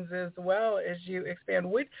conversations as well as you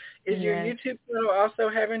expand. Is your YouTube channel also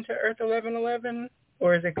having to Earth 1111,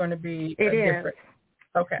 or is it going to be different?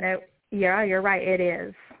 Okay. No, yeah, you're right. It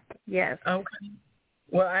is. Yes. Okay.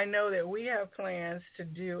 Well, I know that we have plans to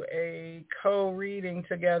do a co-reading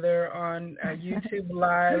together on YouTube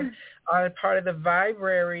Live on part of the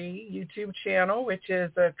Vibrary YouTube channel, which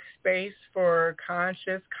is a space for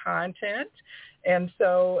conscious content. And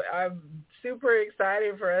so I'm super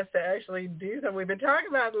excited for us to actually do that. We've been talking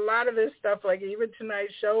about a lot of this stuff, like even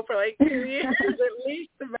tonight's show, for like 2 years at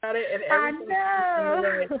least about it. And everything's in the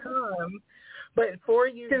right time. But for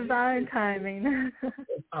you, divine timing.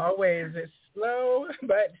 Always. It's slow,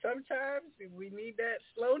 but sometimes we need that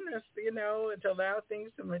slowness, to allow things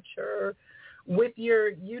to mature. With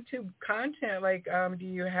your YouTube content, do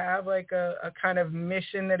you have like a kind of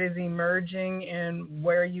mission that is emerging in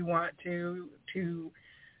where you want to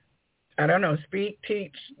I don't know, speak,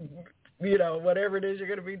 teach, whatever it is you're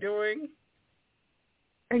going to be doing?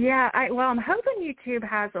 Yeah, I'm hoping YouTube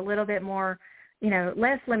has a little bit more,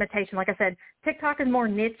 less limitation. Like I said, TikTok is more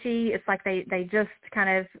niche-y. It's like they just kind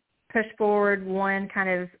of push forward one kind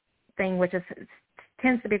of thing, which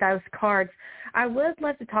tends to be those cards. I would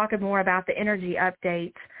love to talk more about the energy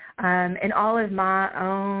updates and all of my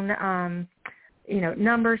own,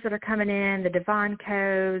 numbers that are coming in, the divine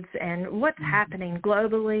codes, and what's happening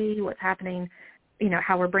globally, what's happening,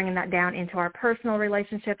 how we're bringing that down into our personal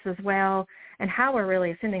relationships as well, and how we're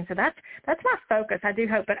really ascending. So that's my focus. I do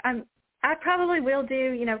hope, but I probably will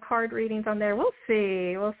do, card readings on there. We'll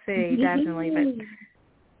see, definitely.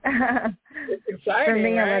 But it's exciting, for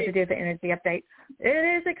me, right? I love to do the energy updates.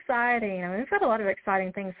 It is exciting. We've got a lot of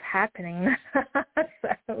exciting things happening.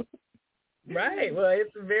 So. Right. Well,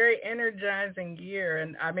 it's a very energizing year.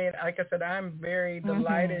 And I mean, like I said, I'm very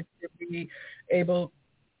delighted to be able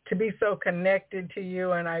to be so connected to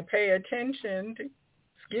you, and I pay attention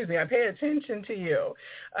to you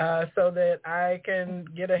so that I can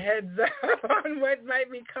get a heads up on what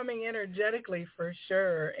might be coming energetically for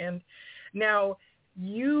sure. And now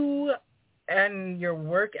you and your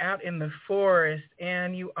work out in the forest,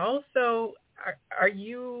 and you also, are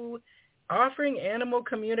you offering animal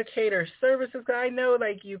communicator services? I know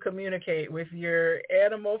you communicate with your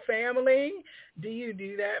animal family. Do you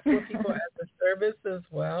do that for people as a service as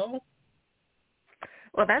well?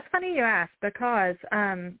 Well, that's funny you ask, because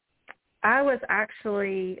I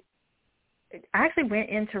actually went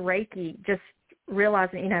into Reiki just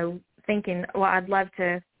realizing, thinking, well, I'd love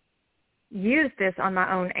to use this on my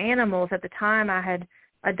own animals. At the time, I had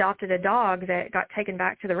adopted a dog that got taken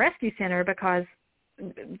back to the rescue center because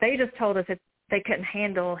they just told us that they couldn't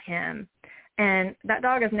handle him. And that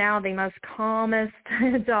dog is now the most calmest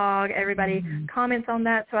dog. Everybody comments on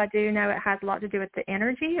that, so I do know it has a lot to do with the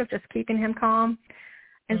energy of just keeping him calm.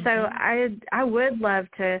 And so I would love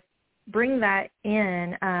to bring that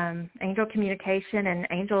in, angel communication and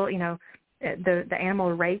angel, the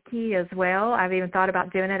animal Reiki as well. I've even thought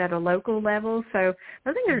about doing it at a local level. So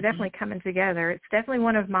those things are definitely coming together. It's definitely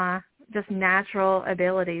one of my just natural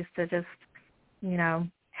abilities to just,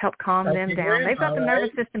 help calm them down. They've got the nervous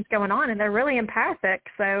systems going on, and they're really empathic.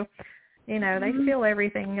 So, they feel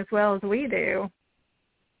everything as well as we do.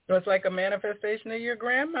 So it's like a manifestation of your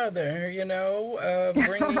grandmother,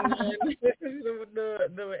 bringing in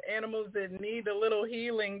the animals that need a little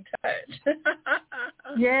healing touch.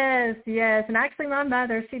 Yes. And actually my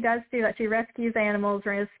mother, she does do that. She rescues animals,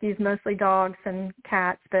 rescues mostly dogs and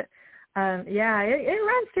cats. But, it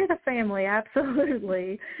runs through the family,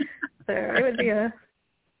 absolutely. So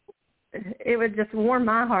it would just warm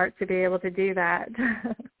my heart to be able to do that.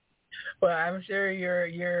 Well, I'm sure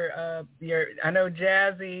you're I know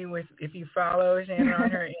Jazzy, if you follow Shannon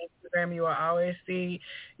on her Instagram, you will always see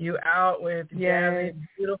you out with Jazzy's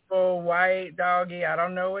beautiful white doggie. I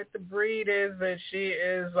don't know what the breed is, but she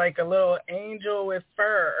is like a little angel with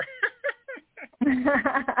fur.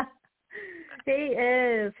 He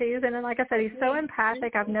is. And like I said, he's so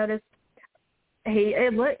empathic. I've noticed he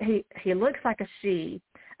looks like a she.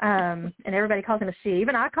 And everybody calls him a she.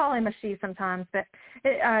 Even I call him a she sometimes, but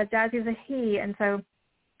Jazzy's a he. And so,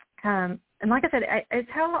 and like I said, it's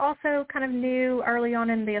how I also kind of knew early on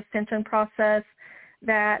in the ascension process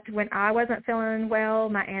that when I wasn't feeling well,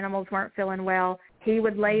 my animals weren't feeling well, he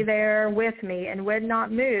would lay there with me and would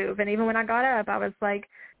not move. And even when I got up, I was like,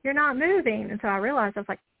 "You're not moving." And so I realized, I was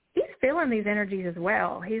like, he's feeling these energies as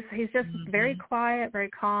well. He's just very quiet, very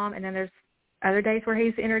calm. And then there's other days where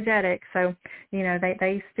he's energetic. So,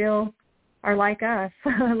 they still are like us,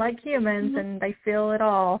 like humans, and they feel it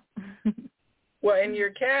all. Well, and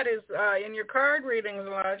your cat is in your card readings a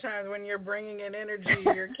lot of times when you're bringing in energy,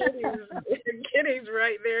 your kitty's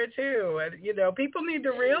right there too. And, people need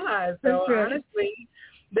to realize, though, honestly,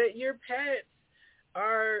 that your pets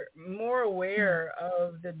are more aware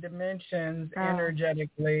of the dimensions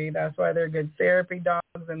energetically. That's why they're good therapy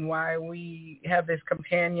dogs and why we have this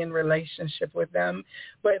companion relationship with them.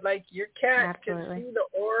 But like your cat can see the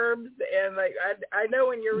orbs, and like I know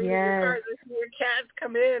when you're reading your cards, your cats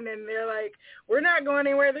come in and they're like, "We're not going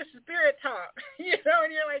anywhere. This is spirit talk," and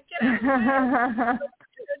you're like, "Get out!"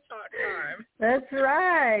 Spirit talk time. That's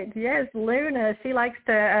right. Yes, Luna. She likes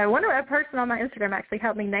to. A person on my Instagram actually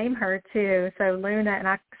helped me name her too. So Luna, and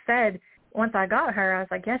I said once I got her, I was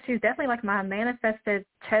like, yes, she's definitely like my manifested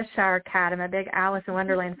Cheshire cat. I'm a big Alice in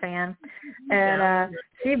Wonderland fan, and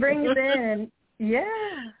she brings in.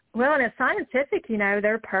 Well, and it's scientific.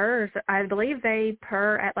 Their purrs. I believe they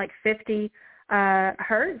purr at like 50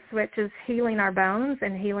 hertz, which is healing our bones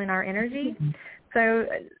and healing our energy. So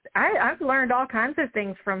I've learned all kinds of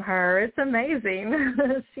things from her. It's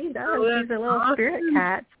amazing. She does. She's a little spirit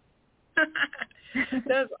cat.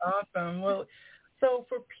 That's awesome. Well, so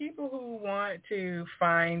for people who want to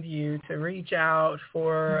find you, to reach out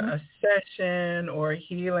for a session or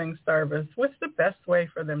healing service, what's the best way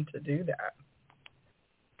for them to do that?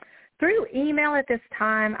 Through email at this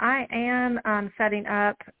time. I am setting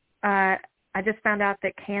up I just found out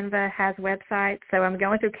that Canva has websites, so I'm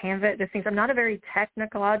going through Canva. This seems I'm not a very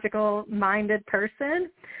technological-minded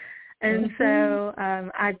person, and so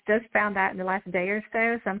I just found that in the last day or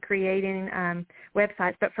so. So I'm creating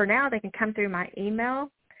websites, but for now they can come through my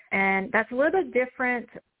email, and that's a little bit different.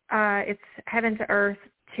 It's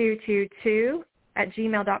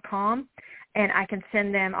heaventoearth222@gmail.com, and I can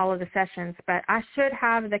send them all of the sessions. But I should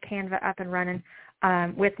have the Canva up and running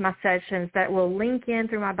with my sessions that will link in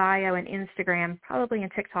through my bio and Instagram, probably in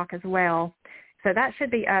TikTok as well. So that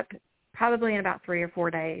should be up probably in about 3 or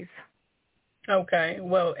 4 days. Okay.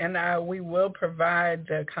 Well, and we will provide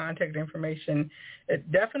the contact information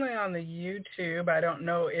definitely on the YouTube. I don't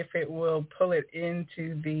know if it will pull it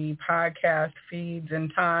into the podcast feeds in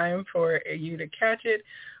time for you to catch it,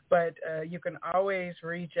 but you can always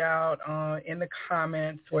reach out in the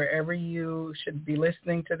comments wherever you should be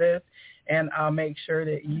listening to this, and I'll make sure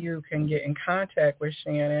that you can get in contact with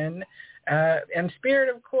Shannon. And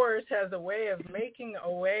Spirit, of course, has a way of making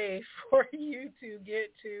a way for you to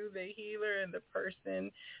get to the healer and the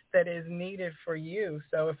person that is needed for you.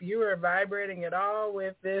 So if you are vibrating at all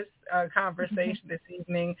with this conversation this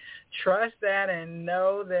evening, trust that and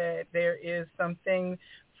know that there is something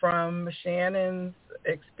from Shannon's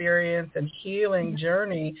experience and healing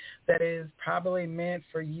journey that is probably meant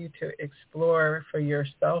for you to explore for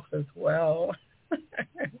yourself as well.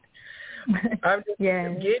 I'm just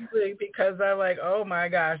giggling because I'm like, oh my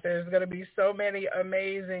gosh, there's going to be so many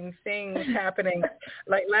amazing things happening.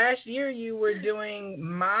 Like last year, you were doing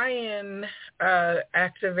Mayan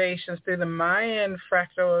activations through the Mayan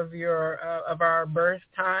fractal of our birth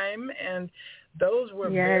time, and those were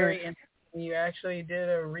very interesting. You actually did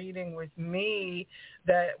a reading with me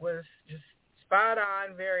that was just spot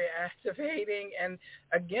on, very activating, and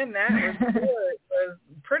again, that was good. It was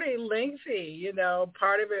pretty lengthy,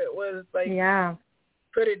 Part of it was like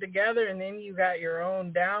put it together, and then you got your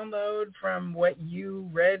own download from what you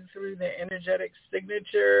read through the energetic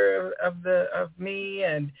signature of me,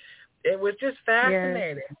 and it was just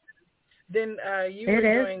fascinating. Yes. Then you were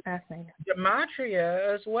doing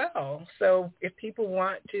gematria as well. So if people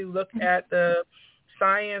want to look at the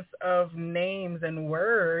science of names and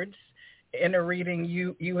words in a reading,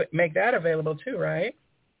 you make that available too, right?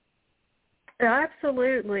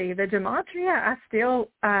 Absolutely. The gematria, I still,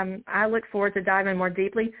 I look forward to diving more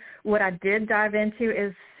deeply. What I did dive into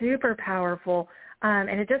is super powerful, and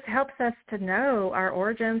it just helps us to know our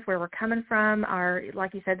origins, where we're coming from, our,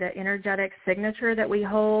 like you said, the energetic signature that we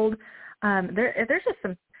hold. There's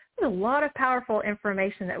a lot of powerful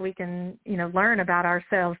information that we can, learn about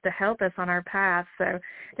ourselves to help us on our path. So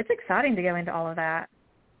it's exciting to go into all of that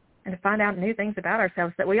and to find out new things about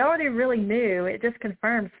ourselves that we already really knew. It just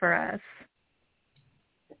confirms for us.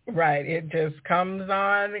 Right. It just comes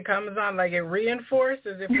on like it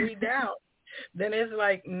reinforces if we doubt. Then it's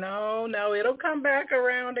like, no, it'll come back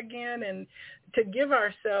around again. And to give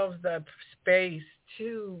ourselves the space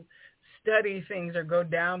to study things or go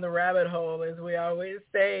down the rabbit hole, as we always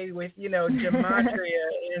say, with, gematria,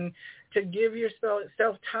 and to give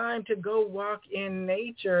yourself time to go walk in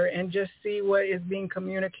nature and just see what is being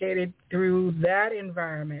communicated through that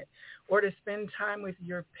environment, or to spend time with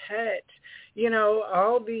your pet.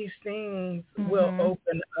 All these things will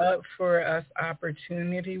open up for us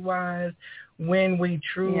opportunity-wise when we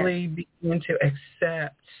truly begin to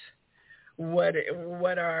accept what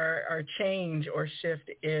our change or shift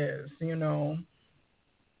is,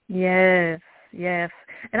 Yes.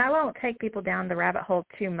 And I won't take people down the rabbit hole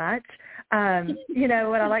too much.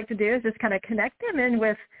 What I like to do is just kind of connect them in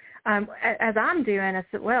with, as I'm doing as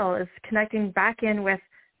well, is connecting back in with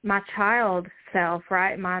my child self,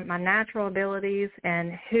 right? My natural abilities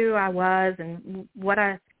and who I was and what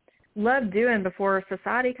I loved doing before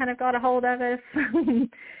society kind of got a hold of us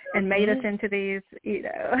and made us into these,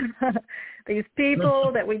 these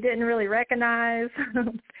people that we didn't really recognize.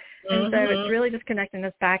 And so it's really just connecting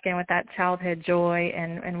us back in with that childhood joy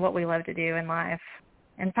and what we love to do in life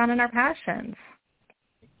and finding our passions.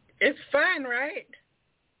 It's fun, right?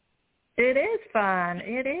 It is fun.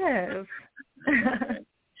 It is.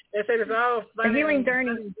 They said it's all fun a healing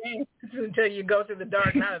journey until you go through the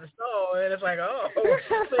dark night of the soul, and it's like,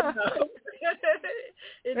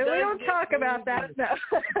 we don't talk about that.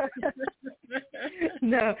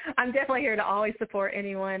 No, I'm definitely here to always support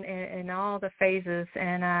anyone in all the phases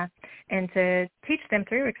and to teach them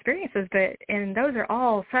through experiences. And those are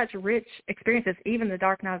all such rich experiences, even the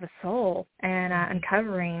dark night of the soul, and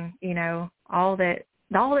uncovering, all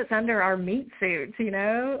that's under our meat suits,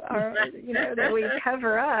 that we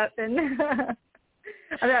cover up, and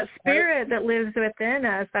that spirit that lives within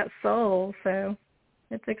us, that soul. So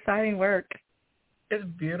it's exciting work. It's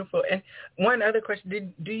beautiful. And one other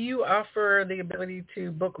question, do you offer the ability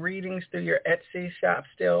to book readings through your Etsy shop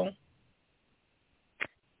still?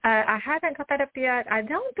 I haven't got that up yet. I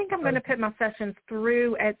don't think I'm going to put my sessions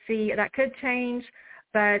through Etsy. That could change,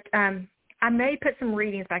 but I may put some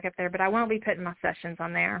readings back up there, but I won't be putting my sessions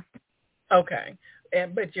on there. Okay.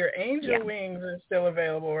 But your angel wings are still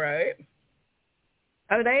available, right?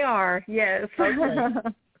 Oh, they are. Yes.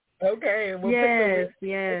 Okay. We'll put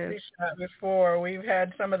the shot before. We've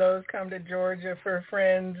had some of those come to Georgia for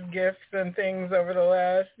friends, gifts, and things over the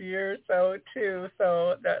last year or so, too.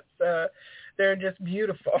 So that's they're just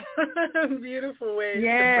beautiful, beautiful ways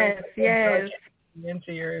to bring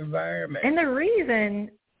into your environment. And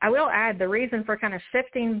I will add, the reason for kind of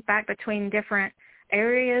shifting back between different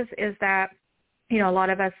areas is that, a lot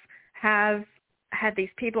of us have had these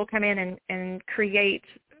people come in and create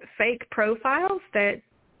fake profiles that,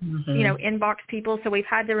 inbox people. So we've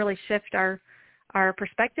had to really shift our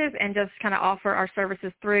perspective and just kind of offer our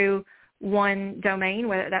services through one domain,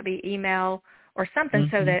 whether that be email or something,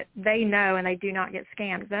 so that they know and they do not get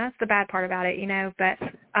scammed. That's the bad part about it, but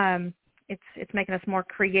it's making us more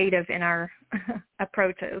creative in our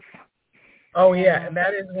approaches. Oh, yeah, and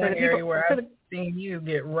that is one area where seen you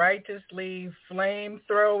get righteously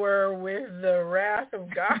flamethrower with the wrath of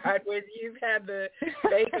God when you've had the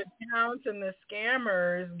fake accounts and the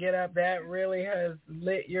scammers get up. That really has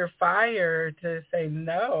lit your fire to say,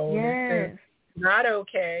 no, this is not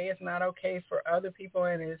okay. It's not okay for other people,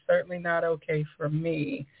 and it's certainly not okay for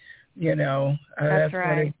me. That's right.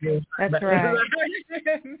 What it is. That's right.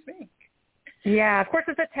 Yeah, of course,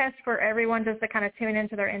 it's a test for everyone just to kind of tune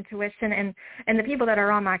into their intuition. And the people that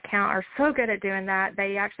are on my account are so good at doing that.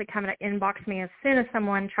 They actually come and inbox me as soon as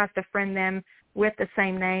someone tries to friend them with the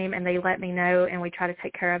same name, and they let me know, and we try to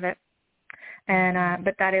take care of it. And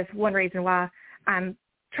but that is one reason why I'm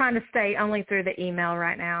trying to stay only through the email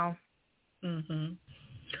right now. Mm-hmm.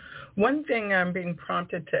 One thing I'm being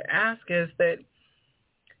prompted to ask is that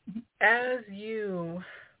as you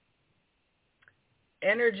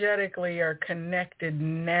energetically are connected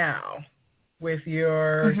now with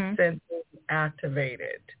your senses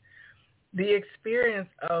activated, the experience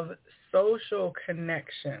of social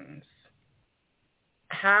connections,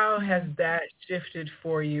 how has that shifted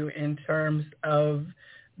for you in terms of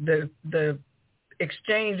the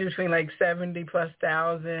exchange between like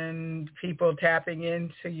 70,000+ people tapping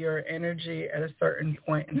into your energy at a certain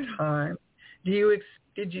point in time?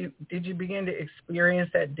 Did you begin to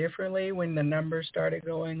experience that differently when the numbers started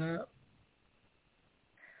going up?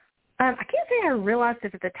 I can't say I realized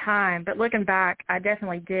it at the time, but looking back, I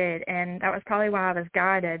definitely did, and that was probably why I was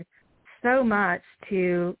guided so much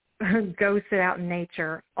to go sit out in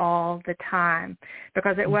nature all the time,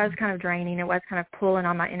 because it was kind of draining. It was kind of pulling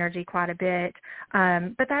on my energy quite a bit.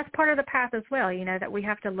 But that's part of the path as well, that we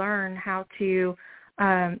have to learn how to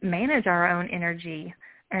manage our own energy.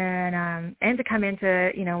 And to come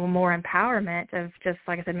into, more empowerment of just,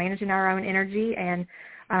 like I said, managing our own energy and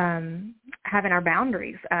having our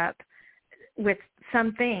boundaries up with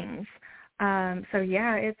some things. So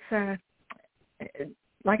yeah, it's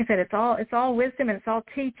like I said, it's all wisdom and it's all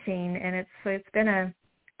teaching, and it's been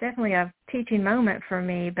definitely a teaching moment for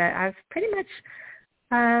me. But I've pretty much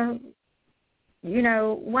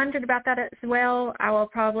wondered about that as well. I will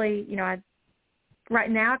probably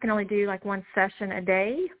right now I can only do like one session a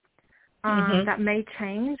day. That may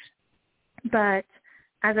change, but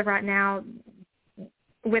as of right now,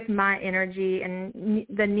 with my energy and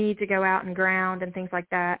the need to go out and ground and things like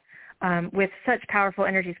that, with such powerful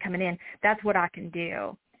energies coming in, that's what I can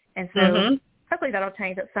do. And so hopefully that'll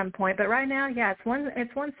change at some point. But right now, yeah, it's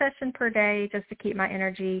one session per day just to keep my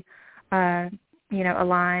energy,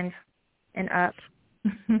 aligned and up.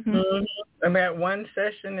 And that one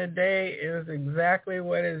session a day is exactly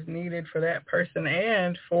what is needed for that person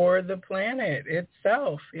and for the planet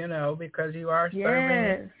itself, because you are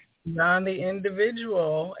serving beyond the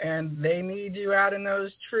individual, and they need you out in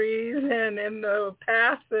those trees and in the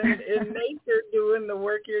paths and in nature doing the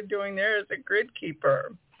work you're doing there as a grid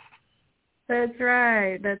keeper. That's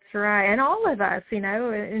right. And all of us,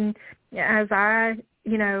 and as I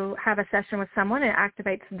have a session with someone, it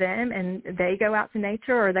activates them and they go out to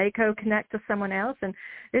nature or they go connect to someone else. And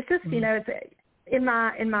it's just, it's in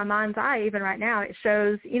my mind's eye, even right now, it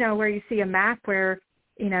shows, where you see a map where,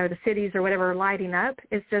 the cities or whatever are lighting up.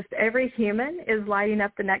 It's just every human is lighting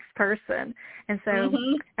up the next person. And so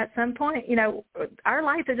at some point, our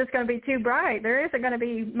lights are just going to be too bright. There isn't going to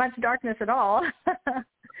be much darkness at all.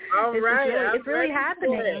 It's really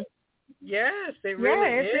happening. Yes, it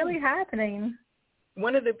really is. It's really happening.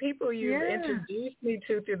 One of the people you've introduced me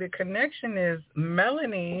to through the connection is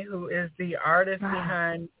Melanie, who is the artist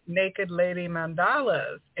behind Naked Lady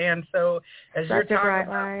Mandalas. And so as you're talking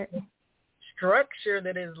about structure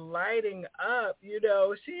that is lighting up,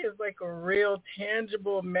 she is like a real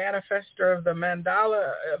tangible manifester of the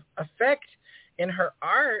mandala effect in her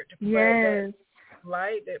art. Yes. But that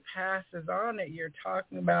light that passes on that you're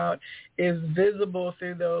talking about is visible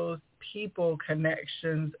through those people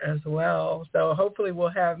connections as well. So hopefully we'll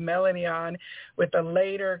have Melanie on with a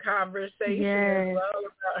later conversation as well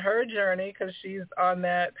about her journey, because she's on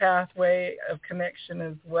that pathway of connection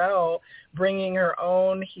as well, bringing her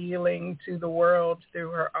own healing to the world through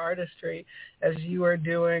her artistry, as you are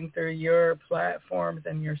doing through your platforms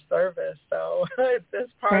and your service. So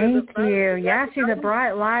it's part of the fun. Thank you. Yeah, she's a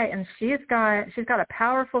bright light, and she's got a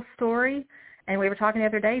powerful story. And we were talking the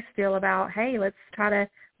other day still about, hey, let's try to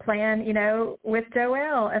plan, with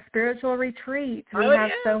Joelle, a spiritual retreat. We have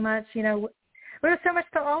so much, we have so much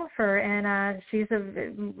to offer, and she's a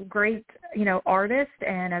great, artist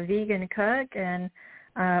and a vegan cook, and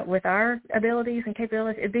with our abilities and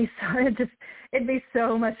capabilities, it'd be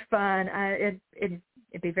so much fun. It'd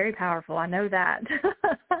it'd be very powerful. I know that.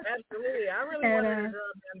 Absolutely. I really wanted to draw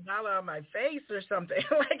a mandala on my face or something.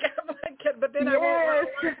 But then I won't want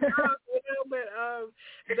to talk,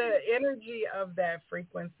 but the energy of that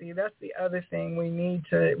frequency, that's the other thing we need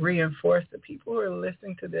to reinforce to people who are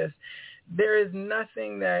listening to this. There is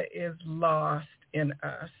nothing that is lost in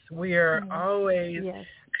us. We are always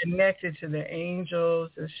connected to the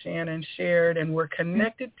angels, as Shannon shared, and we're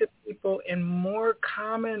connected to people in more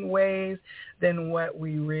common ways than what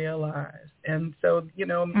we realize. And so, as you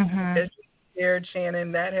shared,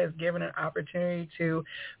 Shannon, that has given an opportunity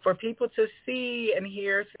for people to see and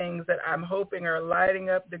hear things that I'm hoping are lighting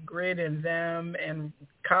up the grid in them and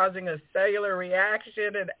causing a cellular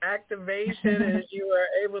reaction and activation as you are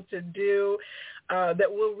able to do,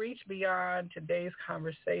 that will reach beyond today's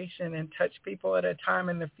conversation and touch people at a time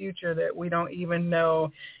in the future that we don't even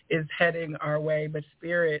know is heading our way, but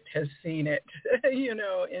Spirit has seen it,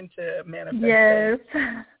 into manifestation.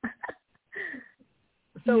 Yes.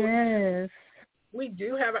 So yes. we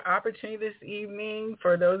do have an opportunity this evening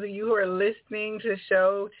for those of you who are listening to the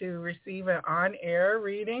show to receive an on-air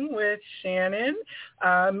reading with Shannon.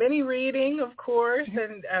 Mini reading, of course,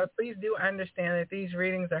 and please do understand that these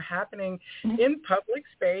readings are happening in public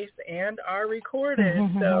space and are recorded.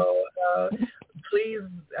 So please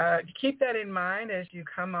keep that in mind as you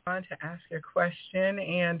come on to ask your question.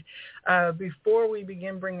 And before we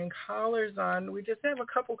begin bringing callers on, we just have a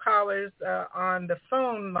couple callers on the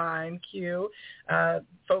phone line queue.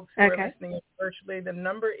 Folks who are listening virtually, the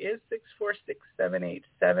number is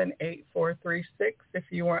 646-787-8436 if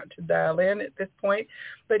you want to dial in at this point.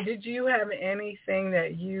 But did you have anything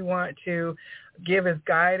that you want to give as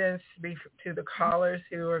guidance to the callers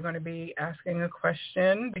who are going to be asking a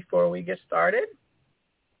question before we get started?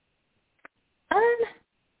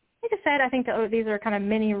 Like I said, I think that these are kind of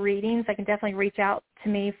mini readings. They can definitely reach out to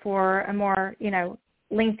me for a more,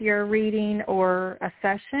 lengthier reading or a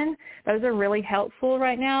session. Those are really helpful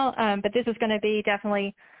right now. But this is going to be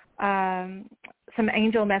definitely some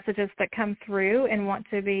angel messages that come through and want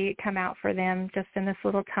to come out for them just in this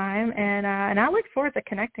little time. And I look forward to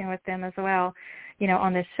connecting with them as well,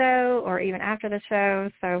 on this show or even after the show.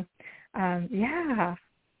 So,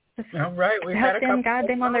 just all right. We've help had a them, guide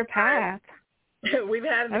them on their path. We've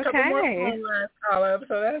had a couple more phone lines call up,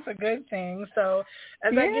 so that's a good thing. So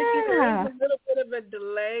as I get you, there is a little bit of a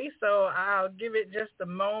delay, so I'll give it just a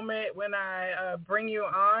moment when I bring you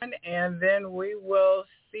on, and then we will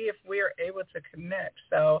see if we are able to connect.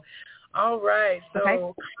 So, all right.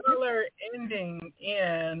 So caller ending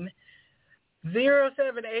in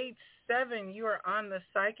 0787, you are on the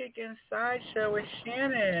Psychic Inside Show with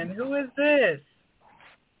Shannon. Who is this?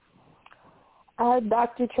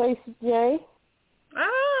 Dr. Tracy J.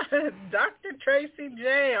 Dr. Tracy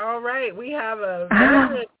J. All right. We have a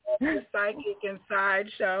veteran of the Psychic Inside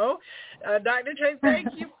Show. Dr. Tracy, thank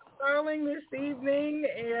you for calling this evening,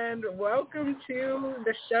 and welcome to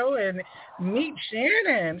the show and meet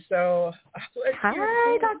Shannon. So,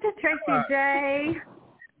 hi, Dr. Tracy J.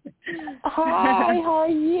 Hi, how are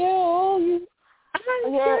you?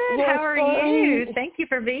 I'm good. How are you? Thank you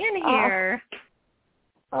for being here.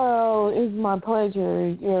 It's my pleasure.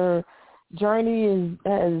 Your journey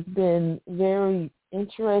has been very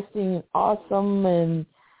interesting and awesome, and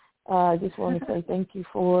I just want to say thank you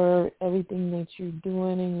for everything that you're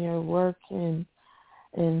doing in your work and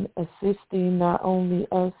assisting not only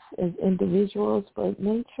us as individuals but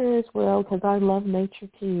nature as well, because I love nature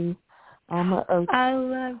too. I'm an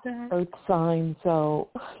earth sign, so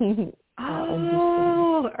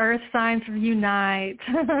earth signs unite.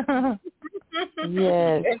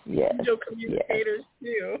 Yes. Angel communicators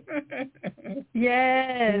too.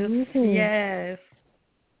 Yes. Yes.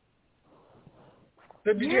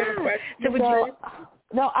 So did you have a question?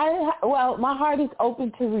 No, my heart is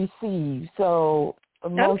open to receive. So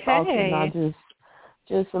most often I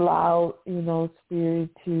just allow, Spirit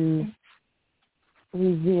to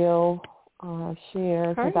reveal, share,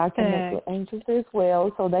 because I connect with angels as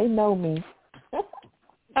well, so they know me.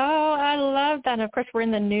 Oh, I love that. And, of course, we're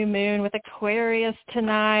in the new moon with Aquarius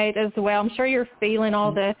tonight as well. I'm sure you're feeling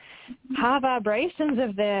all the high vibrations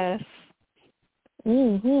of this.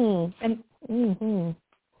 And, and,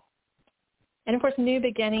 of course, new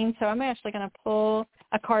beginnings. So I'm actually going to pull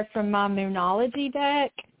a card from my Moonology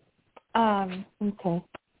deck. Okay.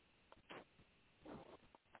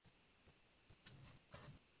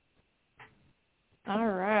 All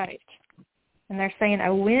right. And they're saying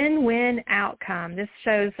a win-win outcome. This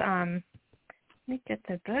shows, let me get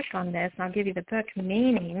the book on this, and I'll give you the book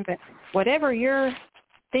meaning. But whatever you're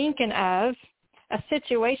thinking of, a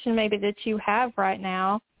situation maybe that you have right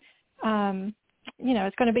now,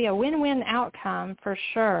 it's going to be a win-win outcome for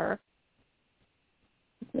sure.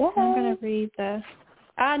 Yeah. I'm going to read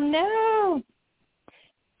I know.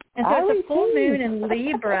 And so it's a full moon in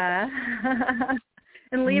Libra.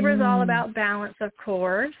 And Libra is all about balance, of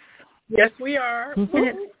course. Yes, we are.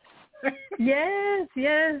 Yes.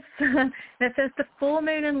 And it says the full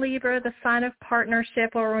moon in Libra, the sign of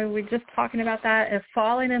partnership, or we were just talking about that, is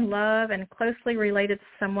falling in love and closely related to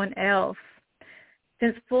someone else.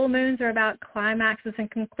 Since full moons are about climaxes and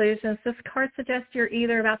conclusions, this card suggests you're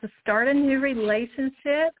either about to start a new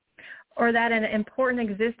relationship or that an important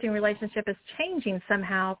existing relationship is changing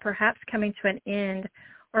somehow, perhaps coming to an end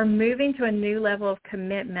or moving to a new level of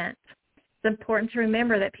commitment. It's important to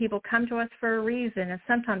remember that people come to us for a reason, and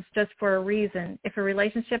sometimes just for a reason. If a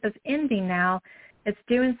relationship is ending now, it's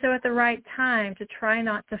doing so at the right time to try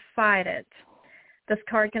not to fight it. This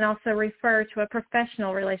card can also refer to a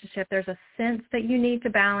professional relationship. There's a sense that you need to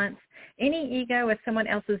balance any ego with someone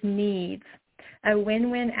else's needs. A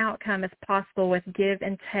win-win outcome is possible with give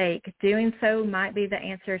and take. Doing so might be the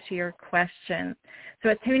answer to your question. So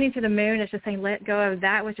attuning to the moon is just saying let go of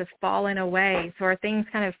that which is falling away. So are things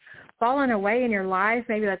kind of falling away in your life?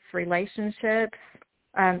 Maybe that's relationships,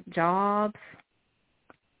 jobs,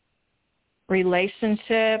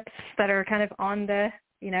 relationships that are kind of on the,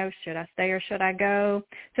 should I stay or should I go?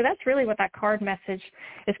 So that's really what that card message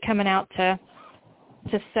is coming out to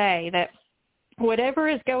say, that whatever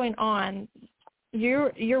is going on,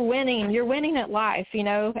 you're winning. You're winning at life.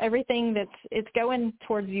 Everything it's going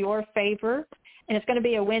towards your favor, and it's going to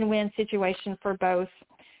be a win-win situation for both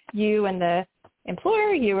you and the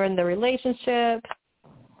employer, you and the relationship.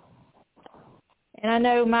 And I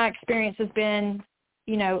know my experience has been,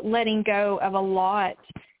 letting go of a lot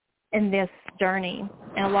in this journey,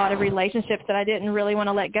 and a lot of relationships that I didn't really want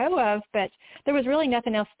to let go of, but there was really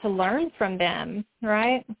nothing else to learn from them,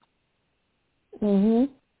 right? Mhm.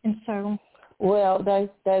 And so, well,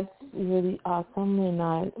 that's really awesome, and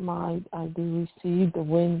I do receive the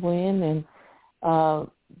win-win, and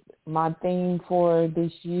my theme for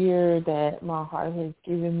this year that my heart has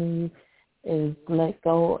given me is let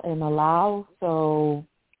go and allow. So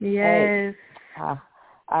yes.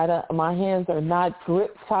 My hands are not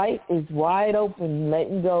gripped tight. It's wide open,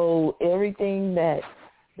 letting go everything that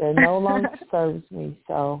no longer serves me.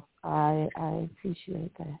 So I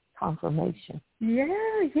appreciate that confirmation.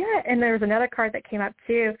 Yeah. And there was another card that came up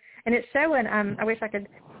too, and it's showing. I wish I could,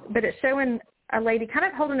 but it's showing a lady kind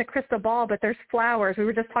of holding a crystal ball, but there's flowers. We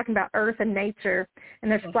were just talking about earth and nature, and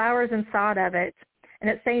there's flowers inside of it, and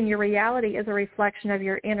it's saying your reality is a reflection of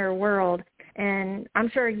your inner world. And I'm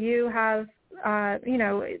sure you have.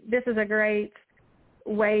 This is a great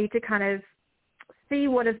way to kind of see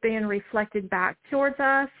what is being reflected back towards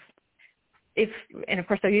us. And of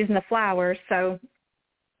course they're using the flowers. So,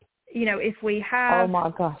 if we have. Oh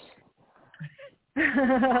my gosh.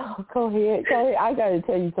 Go ahead. I got to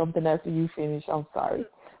tell you something after you finish. I'm sorry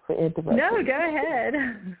for interrupting. No, go ahead.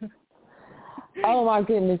 Oh my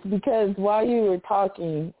goodness! Because while you were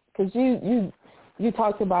talking, because you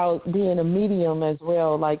talked about being a medium as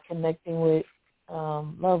well, like connecting with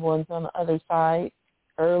loved ones on the other side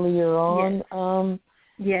earlier on.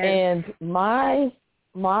 Yes. And my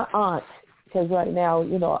aunt, because right now,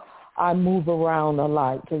 I move around a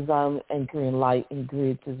lot because I'm anchoring light and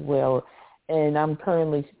grids as well. And I'm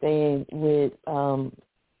currently staying with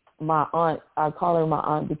my aunt. I call her my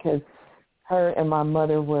aunt because her and my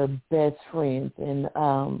mother were best friends. And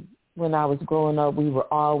when I was growing up, we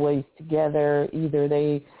were always together. Either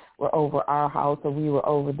they were over our house or we were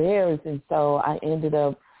over theirs. And so I ended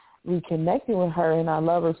up reconnecting with her, and I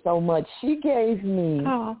love her so much. She gave me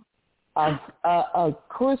a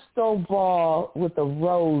crystal ball with a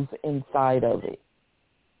rose inside of it.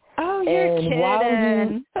 Oh, you're and kidding.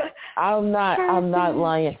 While I'm not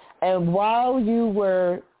lying. And while you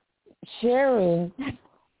were sharing,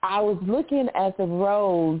 I was looking at the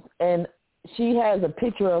rose, and she has a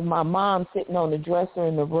picture of my mom sitting on the dresser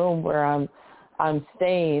in the room where I'm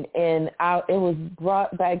staying, and it was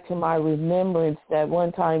brought back to my remembrance that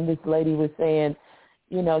one time this lady was saying,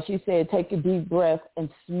 she said, take a deep breath and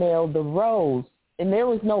smell the rose. And there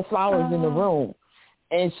was no flowers in the room.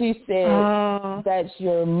 And she said, that's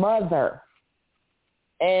your mother.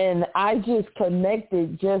 And I just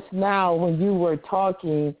connected just now when you were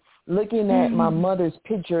talking, looking at my mother's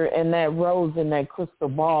picture, and that rose and that crystal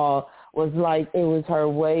ball was like it was her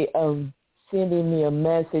way of sending me a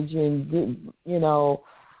message and,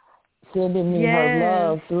 sending me her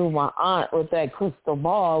love through my aunt with that crystal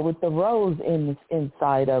ball with the rose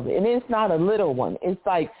inside of it. And it's not a little one. It's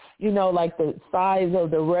like, like the size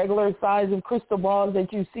of the regular size of crystal balls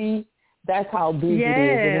that you see That's how big it is,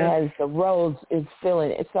 and it has the rose is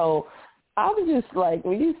filling it. So I was just like,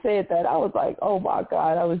 when you said that, I was like, oh my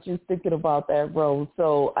God, I was just thinking about that rose.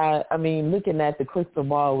 So I mean, looking at the crystal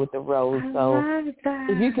ball with the rose. I So love that.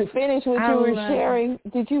 if you could finish what you were sharing,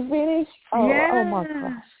 did you finish? Oh my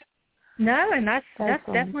gosh. No, and that's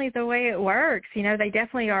definitely the way it works. You know, they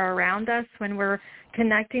definitely are around us when we're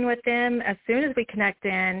connecting with them. As soon as we connect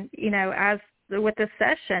in, you know, as with this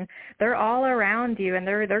session, they're all around you, and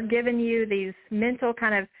they're giving you these mental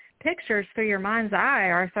kind of pictures through your mind's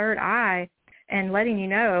eye, our third eye, and letting you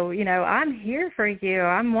know, I'm here for you.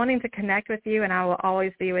 I'm wanting to connect with you, and I will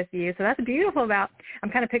always be with you. So that's beautiful about,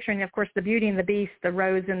 I'm kind of picturing, of course, the Beauty and the Beast, the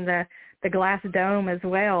rose and the glass dome as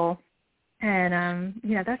well. And,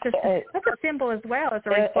 that's a symbol as well. It's a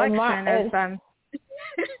reflection of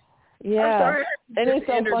yeah. And it's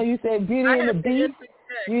so funny you said Beauty and the Beast.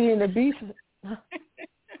 Beauty and the Beast.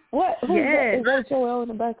 What? Is that Joelle in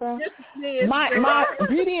the background? My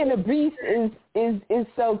Beauty and the Beast is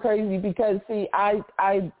so crazy because see, I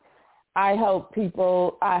help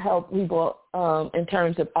people. In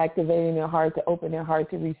terms of activating their heart to open their heart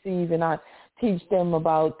to receive, and I teach them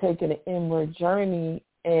about taking an inward journey.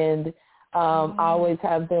 And I always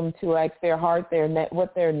have them to ask their heart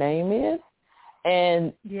what their name is,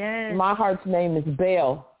 and my heart's name is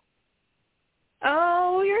Belle.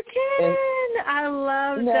 Oh, you're kidding! I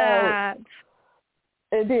love that.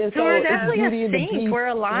 It is. So we're definitely a sync. We're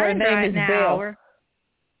aligned right now.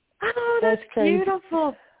 Oh, that's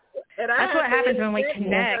beautiful. And that's what happens when we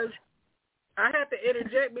connect. I have to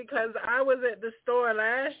interject because I was at the store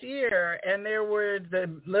last year, and there were the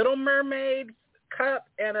Little Mermaid cup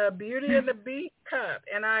and a Beauty and the Beast cup,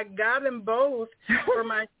 and I got them both for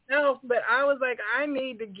myself, but I was like, I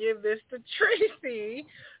need to give this to Tracy.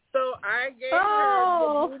 So I gave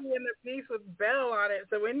her the Beauty and the Beast with Belle on it.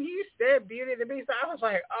 So when you said Beauty and the Beast, I was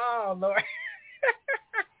like, oh, Lord.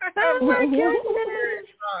 Oh, my goodness.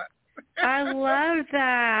 I love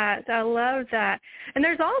that. And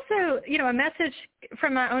there's also, a message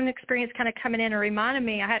from my own experience kind of coming in and reminding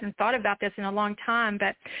me, I hadn't thought about this in a long time,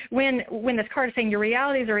 but when this card is saying your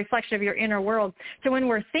reality is a reflection of your inner world. So when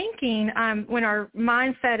we're thinking, when our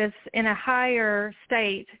mindset is in a higher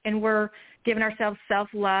state and we're giving ourselves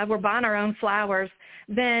self-love, we're buying our own flowers,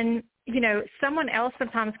 then, someone else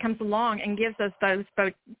sometimes comes along and gives us those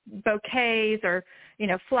bouquets or,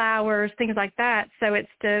 flowers, things like that. So it's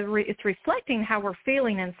reflecting how we're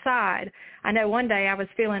feeling inside. I know one day I was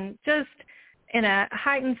feeling just in a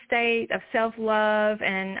heightened state of self-love,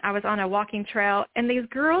 and I was on a walking trail, and these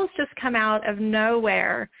girls just come out of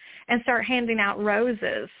nowhere and start handing out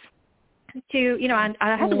roses.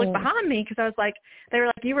 I had to look behind me because I was like, they were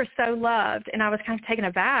like, you were so loved. And I was kind of taken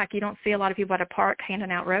aback. You don't see a lot of people at a park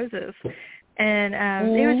handing out roses. And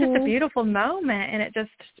it was just a beautiful moment. And it's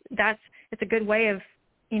a good way of,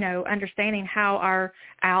 understanding how our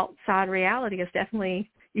outside reality is definitely,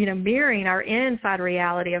 mirroring our inside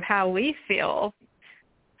reality of how we feel.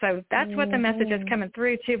 So that's what the message is coming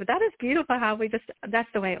through too. But that is beautiful how that's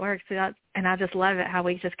the way it works. And I just love it how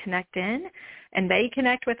we just connect in and they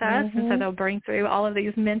connect with us. And so they'll bring through all of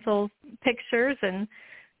these mental pictures and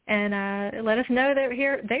let us know they're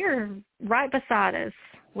here. They are right beside us.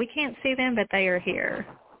 We can't see them, but they are here.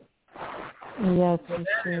 Yes, that's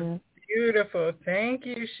true. Beautiful. Thank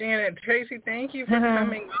you, Shannon. Tracy, thank you for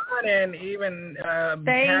coming on and even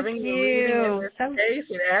having the reading in this case.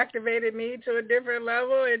 It activated me to a different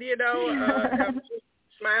level, and, I'm just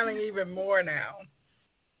smiling even more now.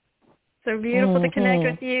 So beautiful to connect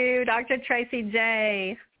with you, Dr. Tracy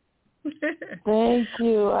J. Thank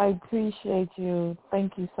you. I appreciate you.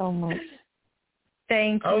 Thank you so much.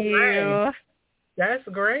 Thank you. Right. That's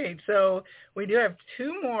great. So we do have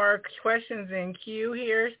two more questions in queue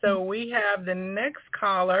here. So we have the next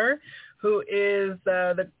caller who is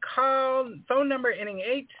the phone number ending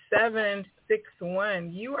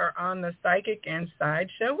 8761. You are on the Psychic Inside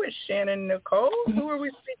Show with Shannon Nicole. Who are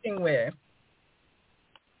we speaking with?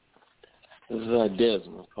 This is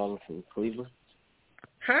Desmond calling from Cleveland.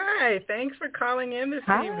 Hi. Thanks for calling in this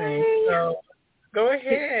evening. So go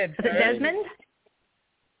ahead. Is it Desmond?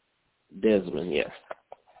 Desmond, yes.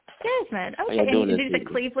 Desmond, okay. And is it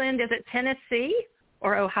Cleveland? Is it Tennessee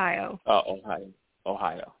or Ohio?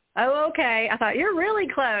 Ohio. Oh, okay. I thought you're really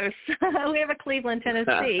close. We have a Cleveland,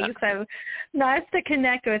 Tennessee, so nice to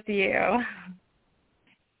connect with you.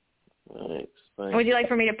 Thanks. Would you like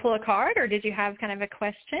for me to pull a card, or did you have kind of a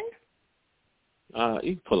question?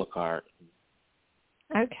 You can pull a card.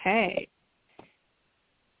 Okay.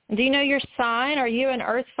 Do you know your sign? Are you an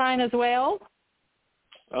earth sign as well?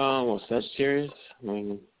 Well, Sagittarius.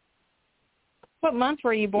 What month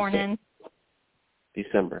were you born in?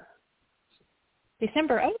 December.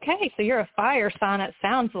 December. Okay, so you're a fire sign, it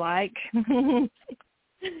sounds like.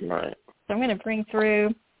 Right. So I'm going to bring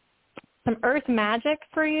through some earth magic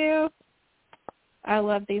for you. I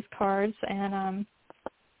love these cards, and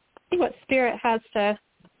see what Spirit has to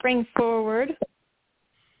bring forward.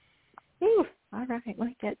 Ooh, all right, let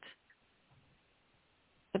me get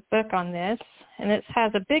the book on this. And it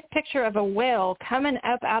has a big picture of a whale coming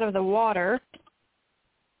up out of the water.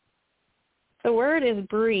 The word is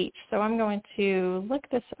breach, so I'm going to look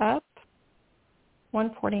this up.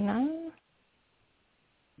 149.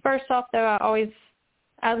 First off, though,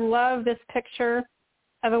 I love this picture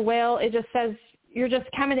of a whale. It just says you're just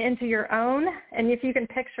coming into your own. And if you can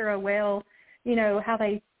picture a whale, you know, how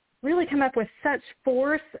they really come up with such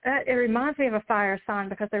force. It reminds me of a fire sign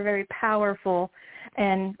because they're very powerful.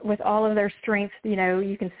 And with all of their strength, you know,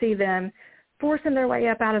 you can see them forcing their way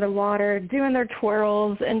up out of the water, doing their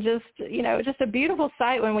twirls, and just, you know, just a beautiful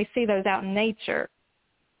sight when we see those out in nature.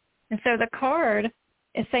 And so the card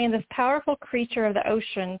is saying this powerful creature of the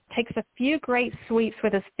ocean takes a few great sweeps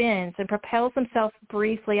with his fins and propels himself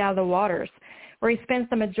briefly out of the waters, where he spends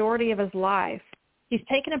the majority of his life. He's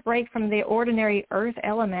taken a break from the ordinary earth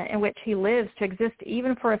element in which he lives to exist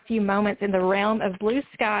even for a few moments in the realm of blue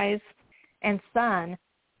skies and sun,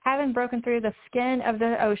 having broken through the skin of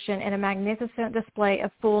the ocean in a magnificent display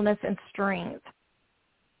of fullness and strength.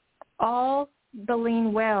 All the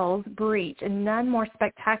lean whales breach, and none more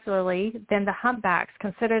spectacularly than the humpbacks,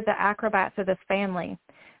 considered the acrobats of this family.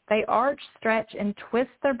 They arch, stretch, and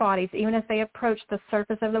twist their bodies even as they approach the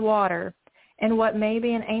surface of the water in what may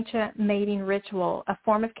be an ancient mating ritual, a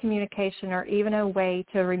form of communication, or even a way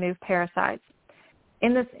to remove parasites.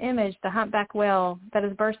 In this image, the humpback whale that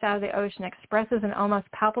has burst out of the ocean expresses an almost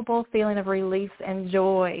palpable feeling of relief and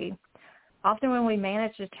joy. Often when we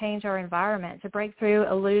manage to change our environment, to break through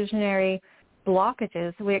illusionary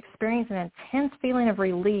blockages, we experience an intense feeling of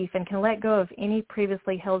relief and can let go of any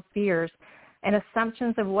previously held fears and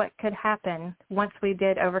assumptions of what could happen once we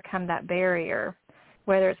did overcome that barrier.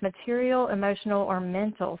 Whether it's material, emotional, or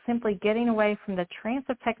mental, simply getting away from the trance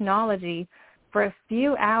of technology for a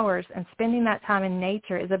few hours and spending that time in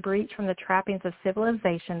nature is a breach from the trappings of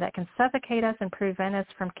civilization that can suffocate us and prevent us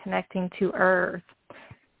from connecting to Earth.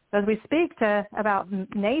 As we speak about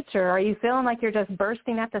nature, are you feeling like you're just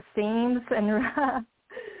bursting at the seams and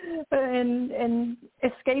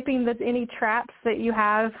escaping any traps that you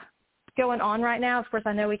have going on right now? Of course,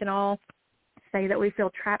 I know we can all say that we feel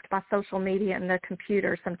trapped by social media and the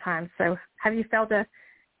computer sometimes. So have you felt a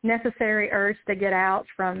necessary urge to get out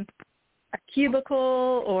from a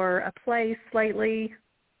cubicle or a place lately?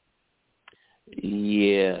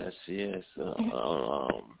 Yes.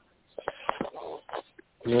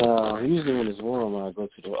 Yeah, usually when it's warm, I go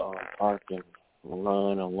to the park and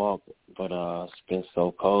run and walk. But it's been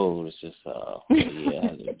so cold. It's just,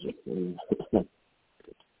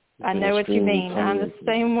 I know what you mean. I'm the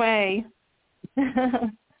same way.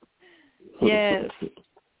 Yes.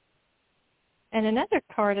 And another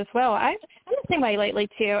card as well. I'm the same way lately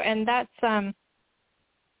too, and that's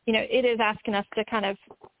it is asking us to kind of,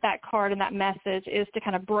 that card and that message is to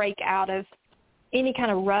kind of break out of any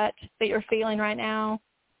kind of rut that you're feeling right now.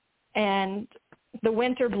 And the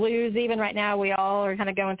winter blues, even right now, we all are kind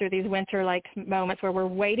of going through these winter-like moments where we're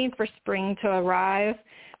waiting for spring to arrive,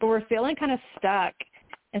 but we're feeling kind of stuck.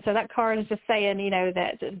 And so that card is just saying,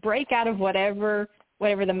 that just break out of whatever the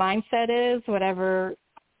mindset is, whatever,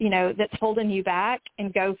 that's holding you back,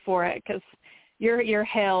 and go for it, because you're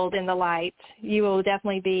held in the light. You will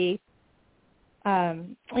definitely be,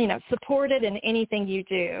 supported in anything you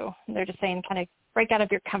do. They're just saying kind of break out of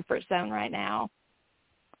your comfort zone right now.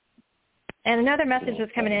 And another message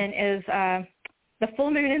that's coming in is the full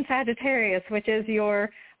moon in Sagittarius, which is your,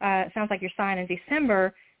 sounds like your sign in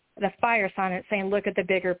December, the fire sign. It's saying look at the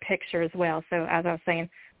bigger picture as well. So as I was saying,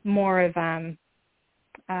 more of,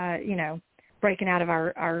 breaking out of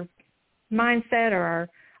our mindset or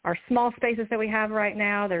our small spaces that we have right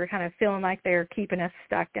now. They're kind of feeling like they're keeping us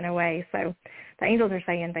stuck in a way. So the angels are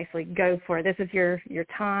saying basically go for it. This is your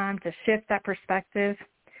time to shift that perspective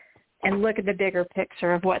and look at the bigger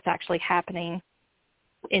picture of what's actually happening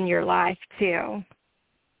in your life too.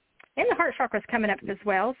 And the heart chakra is coming up as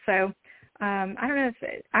well. So I don't know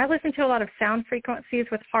if I listen to a lot of sound frequencies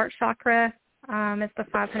with heart chakra. It's the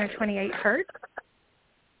 528 hertz.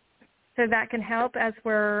 So that can help as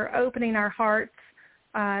we're opening our hearts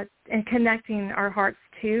and connecting our hearts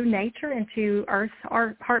to nature and to Earth's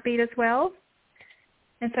our heartbeat as well.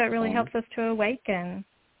 And so it really helps us to awaken.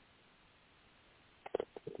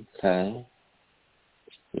 Okay.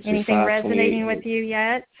 Anything resonating with you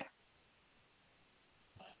yet?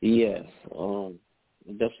 Yes.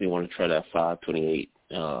 definitely want to try that 528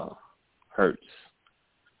 hertz.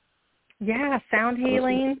 Yeah, sound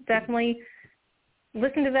healing, definitely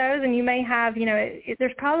listen to those, and you may have,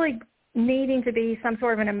 there's probably needing to be some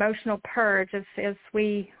sort of an emotional purge, as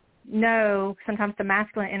we know sometimes the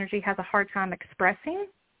masculine energy has a hard time expressing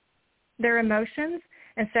their emotions,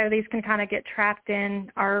 and so these can kind of get trapped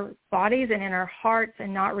in our bodies and in our hearts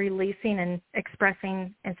and not releasing and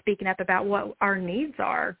expressing and speaking up about what our needs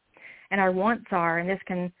are and our wants are, and this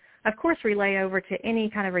can, of course, relay over to any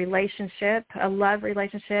kind of relationship, a love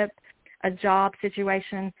relationship, a job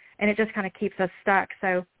situation, and it just kind of keeps us stuck.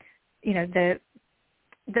 So,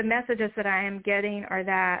 the messages that I am getting are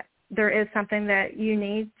that there is something that you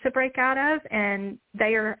need to break out of, and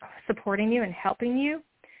they are supporting you and helping you.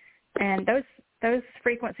 And those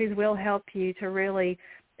frequencies will help you to really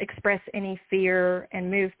express any fear and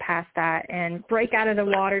move past that and break out of the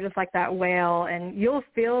water just like that whale, and you'll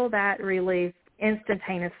feel that relief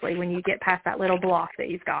instantaneously when you get past that little block that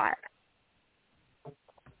you've got.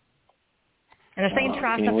 And they're saying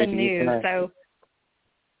try something new. So,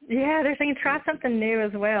 yeah, they're saying try something new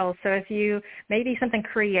as well. So if you, maybe something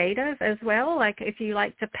creative as well, like if you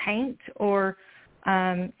like to paint or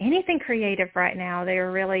anything creative right now,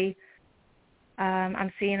 they're really, I'm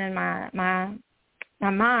seeing in my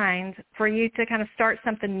mind for you to kind of start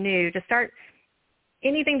something new, to start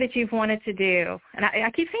anything that you've wanted to do. And I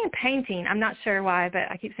keep saying painting. I'm not sure why, but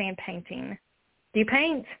I keep saying painting. Do you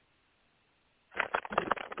paint?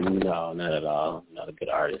 No, not at all. Not a good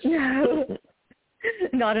artist. No,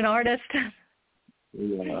 not an artist.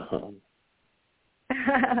 Yeah.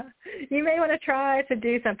 You may want to try to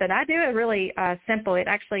do something. I do it really simple.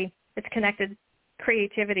 It's connected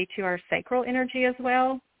creativity to our sacral energy as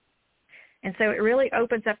well. And so it really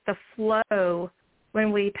opens up the flow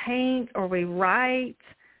when we paint or we write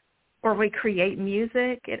or we create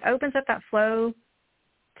music. It opens up that flow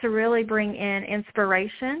to really bring in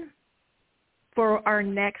inspiration for our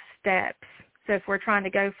next steps. So if we're trying to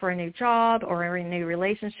go for a new job or a new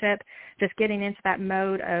relationship, just getting into that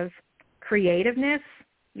mode of creativeness,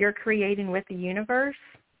 you're creating with the universe.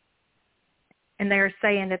 And they're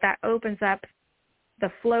saying that opens up the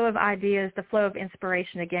flow of ideas, the flow of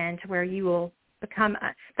inspiration again, to where you will become,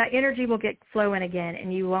 that energy will get flowing again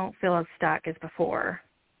and you won't feel as stuck as before.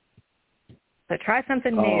 So try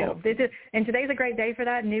something new. And today's a great day for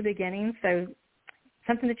that, new beginnings. So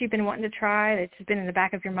something that you've been wanting to try, that's just been in the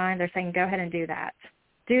back of your mind, they're saying go ahead and do that.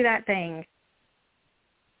 Do that thing.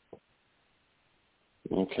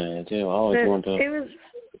 Okay, I do. I always want to.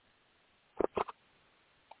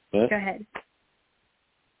 Go ahead.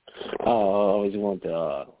 I always want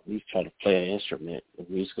to at least try to play an instrument, a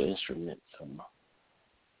musical instrument.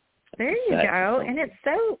 There you go. And it's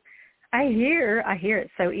so, I hear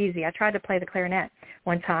it's so easy. I tried to play the clarinet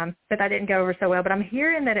one time, but that didn't go over so well. But I'm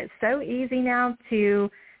hearing that it's so easy now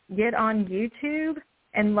to get on YouTube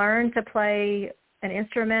and learn to play an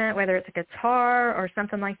instrument, whether it's a guitar or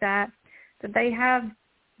something like that, that they have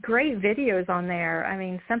great videos on there. I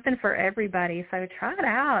mean, something for everybody. So try it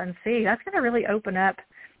out and see. That's going to really open up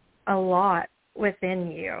a lot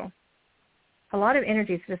within you. A lot of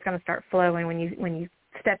energy is just going to start flowing when you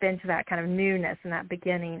step into that kind of newness and that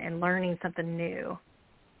beginning and learning something new.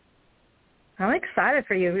 I'm excited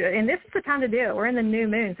for you. And this is the time to do it. We're in the new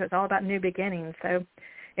moon, so it's all about new beginnings. So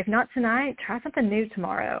if not tonight, try something new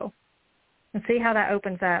tomorrow and see how that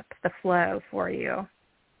opens up the flow for you.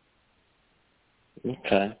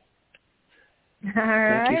 Okay. All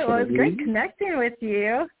right. Well, it's great connecting with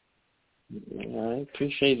you. I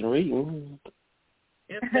appreciate the reading.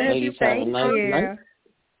 Yes, thank you. Have a nice night.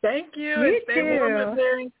 Thank you. You Stay warm too. up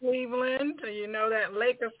there in Cleveland. You know that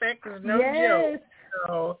lake effect is no joke.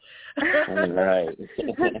 So. Right.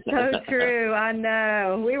 So true. I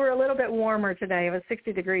know. We were a little bit warmer today. It was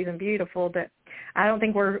 60 degrees and beautiful, but I don't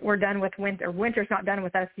think we're done with winter. Winter's not done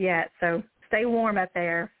with us yet. So stay warm up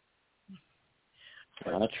there.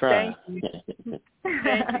 I'll try. Thank you.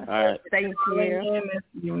 Thank you. All right. Thank you. This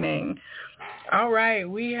evening. All right,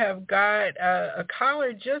 we have got a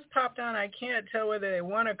caller just popped on. I can't tell whether they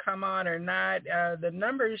want to come on or not. The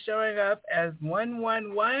number is showing up as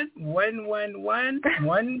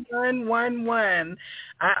 111-111-1111.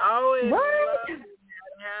 I always love when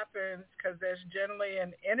that happens because there's generally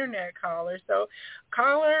an internet caller. So,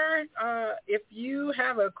 caller, if you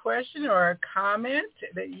have a question or a comment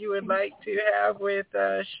that you would like to have with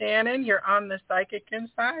Shannon, you're on the Psychic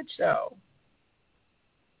Inside Show.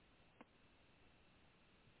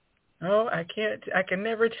 Oh, I can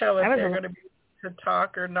never tell if they're going to be to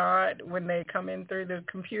talk or not when they come in through the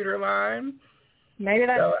computer line. Maybe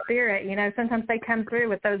that's spirit. Sometimes they come through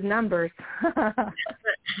with those numbers.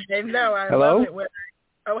 They know. I Hello? love it when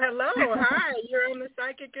Oh, hello. Hi. You're on the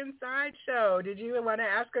Psychic Inside show. Did you want to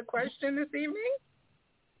ask a question this evening?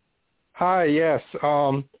 Hi, yes.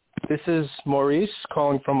 This is Maurice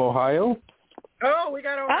calling from Ohio. Oh, we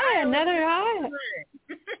got Ohio. Hi, another hi.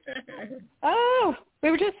 Oh,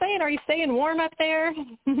 we were just saying, are you staying warm up there?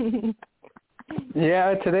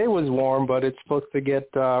 Yeah, today was warm, but it's supposed to get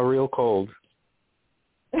real cold.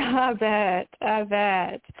 I bet.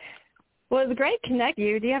 Well, it was great connecting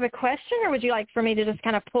you. Do you have a question, or would you like for me to just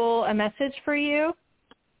kind of pull a message for you?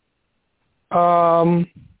 I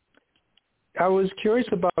was curious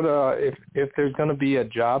about if there's going to be a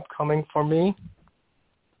job coming for me.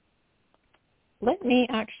 Let me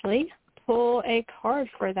actually pull a card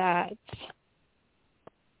for that.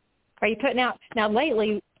 Are you putting out, now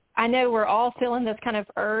lately, I know we're all feeling this kind of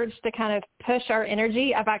urge to kind of push our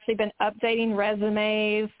energy. I've actually been updating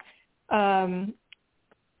resumes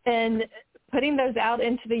and putting those out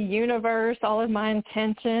into the universe, all of my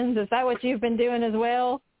intentions. Is that what you've been doing as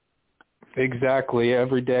well? Exactly,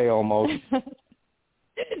 every day almost. So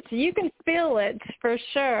you can feel it for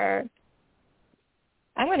sure.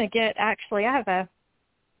 I'm going to get, actually, I have a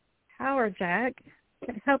power jack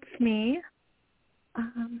that helps me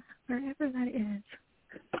wherever that is.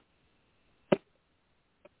 Let's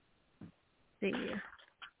see.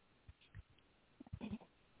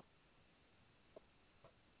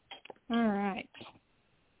 All right.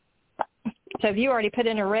 So have you already put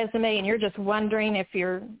in a resume and you're just wondering if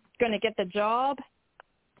you're going to get the job?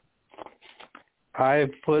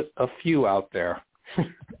 I've put a few out there.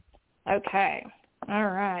 Okay. All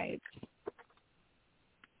right.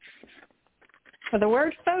 So the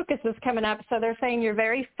word focus is coming up, so they're saying you're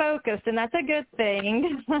very focused, and that's a good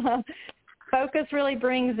thing. Focus really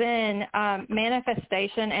brings in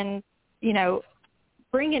manifestation and,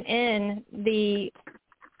 bringing in the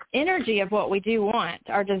energy of what we do want,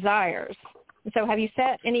 our desires. So have you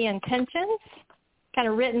set any intentions, kind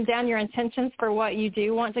of written down your intentions for what you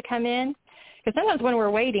do want to come in? Because sometimes when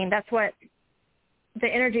we're waiting, that's what the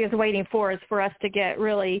energy is waiting for, is for us to get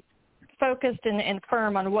really focused and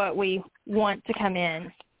firm on what we want to come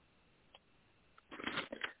in.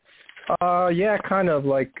 Yeah, kind of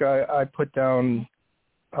like I put down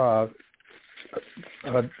a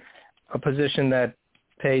position that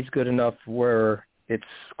pays good enough where it's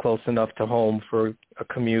close enough to home for a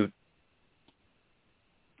commute.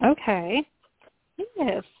 Okay.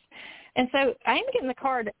 Yes. And so I'm getting the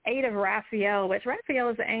card 8 of Raphael, which Raphael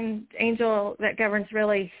is an angel that governs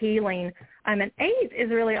really healing. And 8 is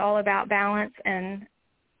really all about balance and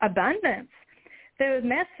abundance. The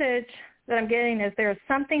message that I'm getting is there's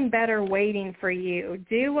something better waiting for you.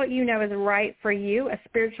 Do what you know is right for you, a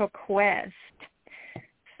spiritual quest.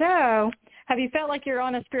 So have you felt like you're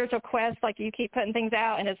on a spiritual quest, like you keep putting things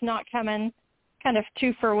out and it's not coming kind of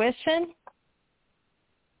to fruition?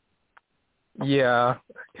 Yeah,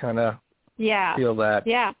 kind of feel that.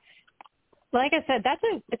 Yeah. Like I said,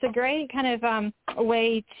 it's a great kind of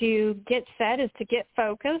way to get set, is to get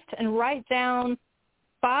focused and write down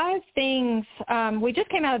 5 things. We just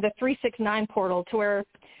came out of the 369 portal to where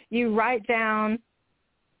you write down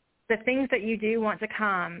the things that you do want to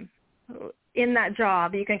come in that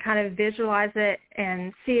job. You can kind of visualize it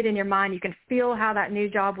and see it in your mind. You can feel how that new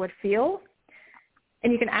job would feel.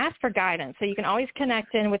 And you can ask for guidance. So you can always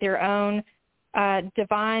connect in with your own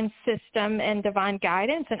divine system and divine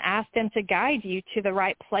guidance and ask them to guide you to the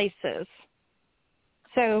right places.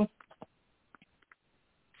 So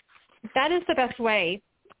that is the best way,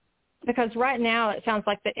 because right now it sounds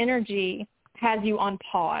like the energy has you on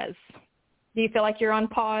pause. Do you feel like you're on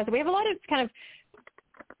pause? We have a lot of kind of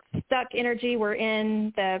stuck energy. We're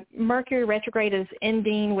in the Mercury retrograde is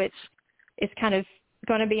ending, which is kind of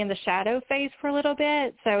going to be in the shadow phase for a little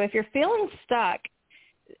bit. So if you're feeling stuck,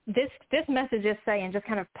 this message is saying just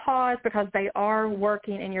kind of pause, because they are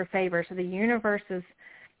working in your favor. So the universe is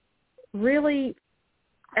really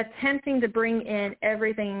attempting to bring in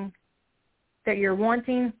everything that you're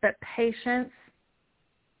wanting, but patience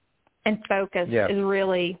and focus is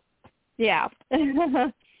really,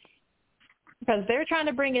 because they're trying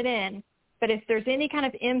to bring it in. But if there's any kind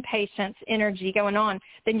of impatience energy going on,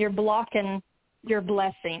 then you're blocking your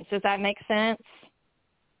blessings. Does that make sense?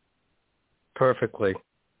 Perfectly.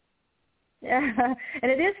 Yeah,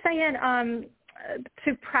 and it is saying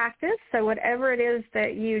to practice. So whatever it is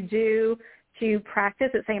that you do to practice,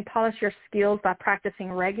 it's saying polish your skills by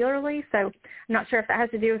practicing regularly. So I'm not sure if that has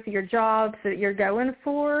to do with your jobs that you're going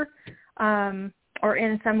for, or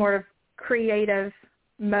in some sort of creative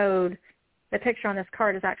mode. The picture on this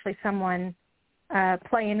card is actually someone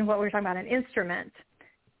playing what we were talking about, an instrument.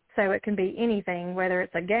 So it can be anything, whether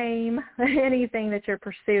it's a game, anything that you're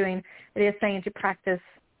pursuing. It is saying to practice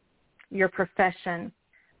your profession.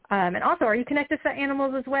 And also, are you connected to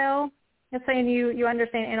animals as well? It's saying you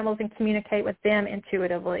understand animals and communicate with them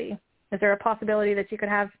intuitively. Is there a possibility that you could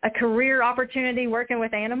have a career opportunity working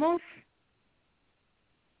with animals?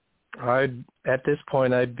 At this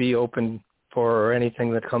point, I'd be open for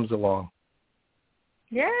anything that comes along.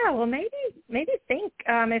 Yeah, well, maybe think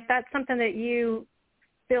if that's something that you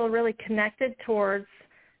feel really connected towards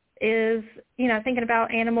is, thinking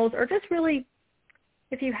about animals, or just really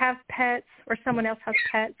if you have pets or someone else has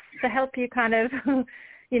pets, to help you kind of,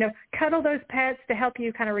 cuddle those pets to help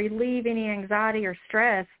you kind of relieve any anxiety or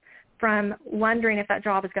stress from wondering if that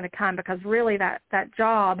job is going to come, because really that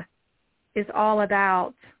job is all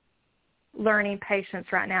about learning patience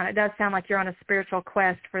right now. And it does sound like you're on a spiritual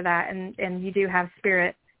quest for that, and you do have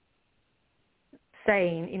spirit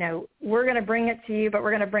saying, we're going to bring it to you, but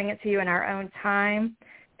we're going to bring it to you in our own time.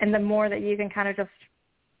 And the more that you can kind of just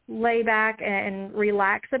lay back and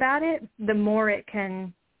relax about it, the more it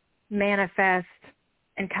can manifest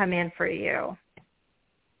and come in for you.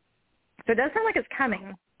 So it does sound like it's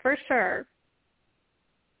coming, for sure.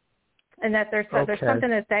 And that there's something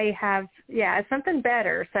that they have, it's something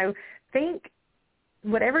better. So think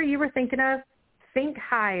whatever you were thinking of, think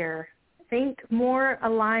higher. Think more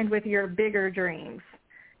aligned with your bigger dreams.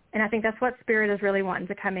 And I think that's what Spirit is really wanting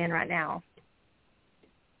to come in right now.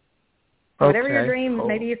 Whatever your dream, cool.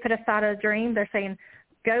 Maybe you put aside a dream, they're saying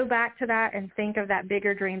go back to that and think of that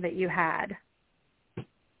bigger dream that you had,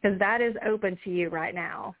 because that is open to you right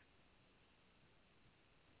now.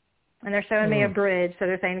 And they're showing me a bridge, so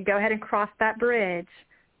they're saying go ahead and cross that bridge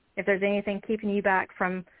if there's anything keeping you back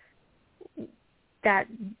from that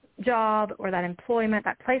job or that employment,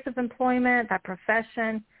 that place of employment, that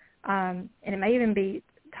profession. And it may even be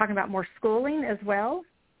talking about more schooling as well.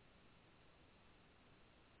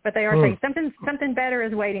 But they are saying something better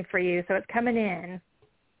is waiting for you, so it's coming in.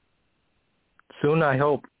 Soon, I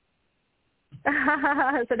hope.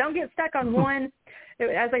 So don't get stuck on one.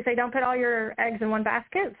 As they say, don't put all your eggs in one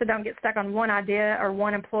basket, so don't get stuck on one idea or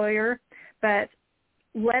one employer, but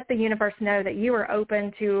let the universe know that you are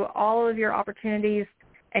open to all of your opportunities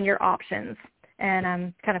and your options,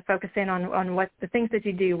 and kind of focus in on what the things that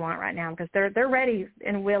you do want right now, because they're ready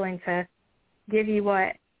and willing to give you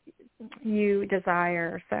what you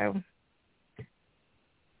desire. So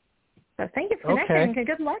thank you for connecting, and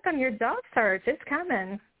good luck on your job search. It's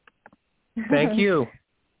coming. Thank you.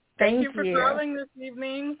 Thank you for calling this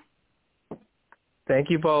evening. Thank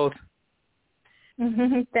you both.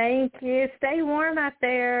 Thank you. Stay warm out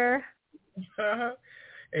there.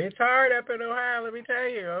 It's hard up in Ohio, let me tell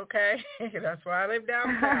you, okay? That's why I live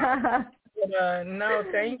down south. But, no,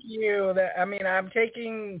 thank you. I'm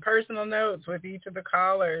taking personal notes with each of the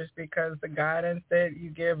callers, because the guidance that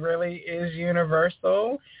you give really is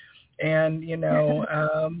universal. And,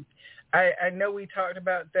 I know we talked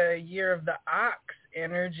about the year of the ox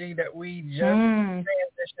energy that we just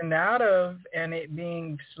transitioned out of, and it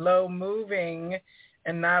being slow moving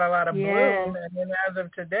and not a lot of bloom. And then as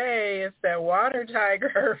of today, it's that water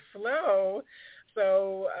tiger flow.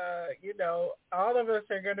 So, all of us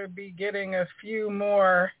are going to be getting a lot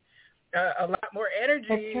more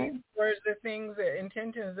energy towards the things, the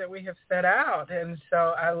intentions that we have set out. And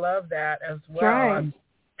so I love that as well. Right.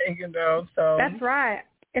 So that's right.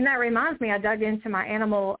 And that reminds me, I dug into my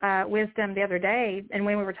animal wisdom the other day, and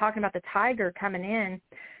when we were talking about the tiger coming in,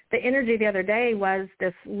 the energy the other day was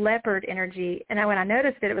this leopard energy. And when I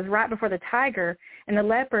noticed it was right before the tiger, and the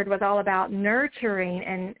leopard was all about nurturing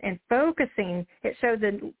and focusing. It showed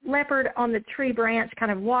the leopard on the tree branch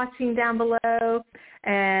kind of watching down below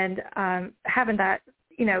and having that,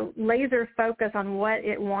 laser focus on what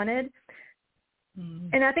it wanted.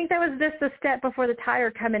 And I think that was just the step before the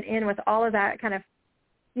tiger coming in with all of that kind of,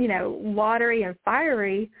 watery and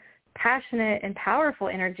fiery, passionate and powerful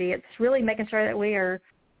energy. It's really making sure that we are,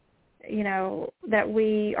 that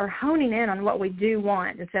we are honing in on what we do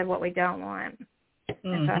want instead of what we don't want.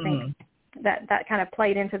 And so I think that kind of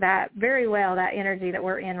played into that very well, that energy that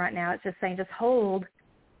we're in right now. It's just saying, just hold,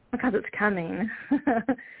 because it's coming.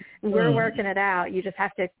 We're working it out. You just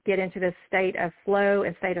have to get into this state of flow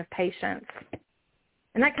and state of patience.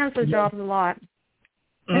 And that comes with jobs a lot.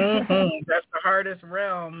 That's the hardest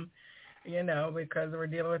realm, because we're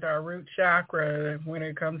dealing with our root chakra when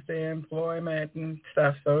it comes to employment and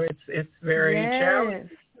stuff. So it's very challenging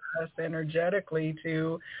for us energetically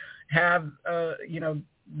to have,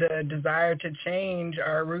 the desire to change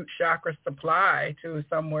our root chakra supply to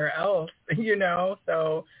somewhere else,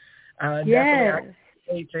 So definitely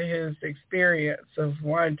relate to his experience of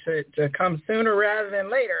wanting to come sooner rather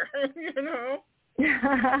than later, you know?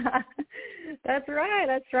 That's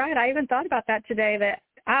right. I even thought about that today, that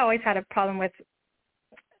I always had a problem with,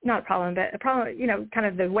 not a problem, but a problem, you know, kind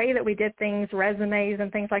of the way that we did things, resumes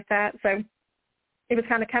and things like that. So it was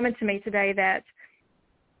kind of coming to me today that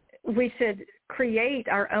we should create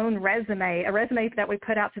our own resume, a resume that we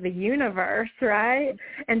put out to the universe, right?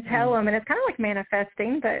 And tell them, and it's kind of like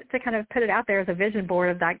manifesting, but to kind of put it out there as a vision board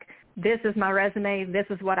of like, this is my resume, this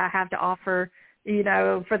is what I have to offer, you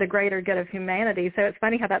know, for the greater good of humanity. So it's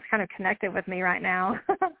funny how that's kind of connected with me right now.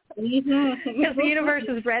 Because the universe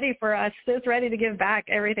is ready for us. It's ready to give back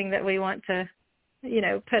everything that we want to, you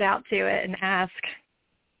know, put out to it and ask.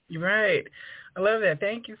 You're right. I love that.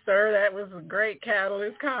 Thank you, sir. That was a great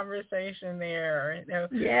catalyst conversation there. Now,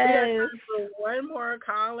 yes. We have time for one more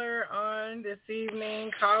caller on this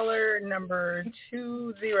evening. Caller number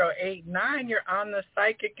 2089. You're on the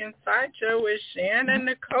Psychic Inside Show with Shannon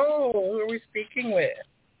Nicole. Who are we speaking with?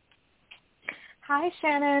 Hi,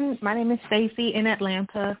 Shannon. My name is Stacy in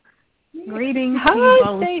Atlanta. Greetings.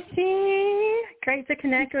 Hi, Stacy. Great to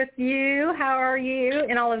connect with you. How are you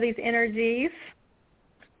in all of these energies?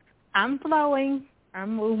 I'm flowing.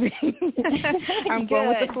 I'm moving. I'm going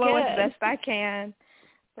with the flow as best I can,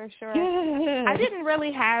 for sure. Good. I didn't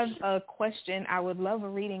really have a question. I would love a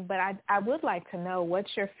reading, but I would like to know,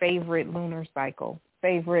 what's your favorite lunar cycle,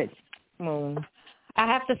 favorite moon? I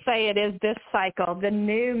have to say it is this cycle, the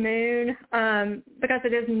new moon, because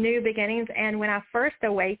it is new beginnings. And when I first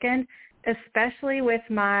awakened, especially with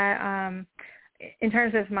my, in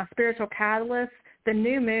terms of my spiritual catalyst, the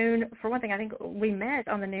new moon, for one thing, I think we met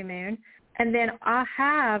on the new moon. And then I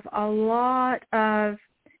have a lot of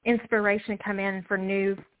inspiration come in for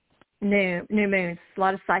new moons, a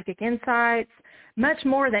lot of psychic insights, much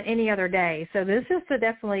more than any other day. So this is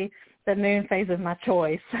definitely the moon phase of my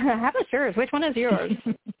choice. How about yours? Which one is yours?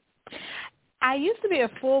 I used to be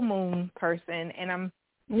a full moon person, and I'm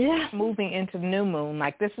moving into new moon.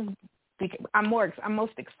 Like, this is, I'm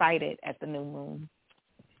most excited at the new moon.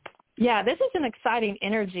 Yeah, this is an exciting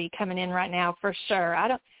energy coming in right now for sure. I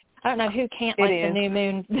don't know who can't like the new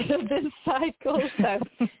moon this cycle. So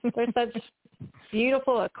there's such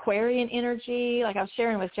beautiful Aquarian energy. Like I was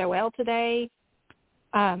sharing with Joelle today.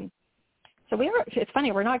 So it's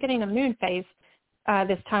funny, we're not getting a moon phase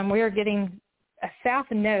this time. We are getting a south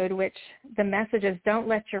node, which the message is, don't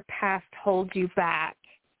let your past hold you back.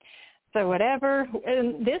 So whatever,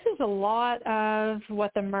 and this is a lot of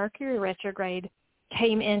what the Mercury retrograde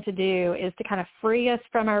came in to do, is to kind of free us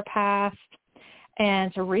from our past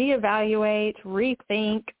and to reevaluate,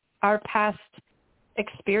 rethink our past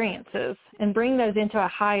experiences and bring those into a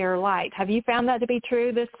higher light. Have you found that to be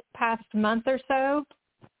true this past month or so?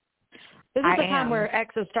 This is the time where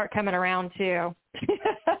exes start coming around too.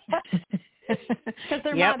 Because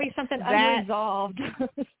there might be something unresolved.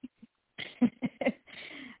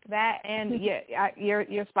 That, and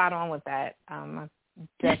you're spot on with that. I've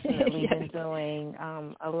definitely been doing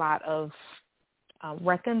a lot of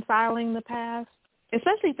reconciling the past,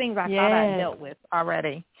 especially things I thought I dealt with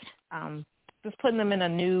already. Just putting them in a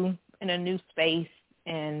new space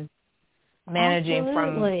and managing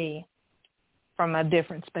from a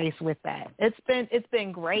different space with that. It's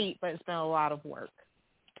been great, but it's been a lot of work.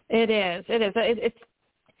 It is.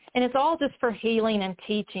 And it's all just for healing and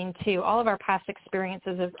teaching, too. All of our past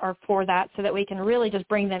experiences are for that, so that we can really just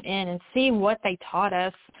bring them in and see what they taught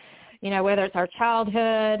us, whether it's our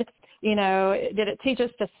childhood, did it teach us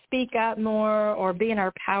to speak up more or be in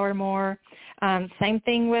our power more? Same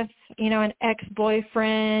thing with, an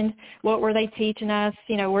ex-boyfriend. What were they teaching us?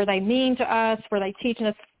 Were they mean to us? Were they teaching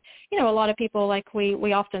us? A lot of people, like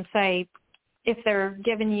we often say, if they're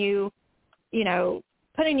giving you,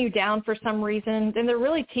 putting you down for some reason, then they're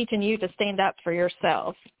really teaching you to stand up for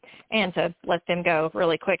yourself and to let them go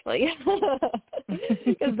really quickly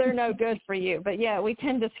because they're no good for you. But, we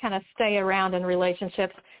tend to kind of stay around in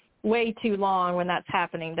relationships way too long when that's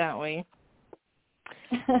happening, don't we?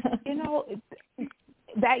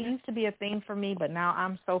 That used to be a thing for me, but now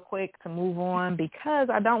I'm so quick to move on because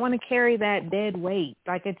I don't want to carry that dead weight.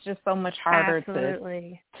 Like, it's just so much harder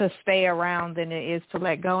to stay around than it is to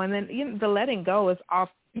let go. And then the letting go is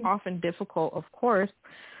often difficult, of course,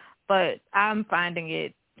 but I'm finding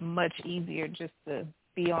it much easier just to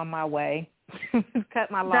be on my way,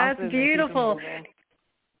 cut my losses. That's beautiful.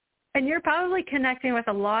 And you're probably connecting with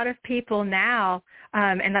a lot of people now,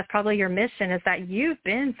 and that's probably your mission, is that you've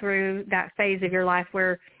been through that phase of your life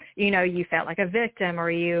where, you felt like a victim, or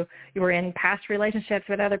you were in past relationships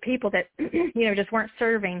with other people that, just weren't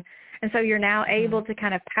serving. And so you're now able to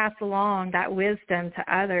kind of pass along that wisdom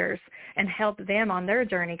to others and help them on their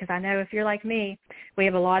journey. Because I know if you're like me, we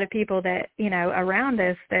have a lot of people that, around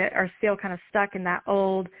us that are still kind of stuck in that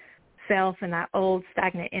old self and that old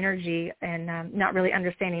stagnant energy and not really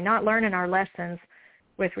understanding, not learning our lessons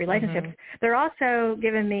with relationships. They're also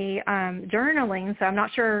giving me journaling. So I'm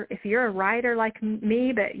not sure if you're a writer like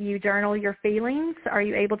me, but you journal your feelings. Are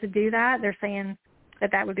you able to do that? They're saying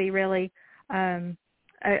that would be really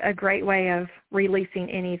a great way of releasing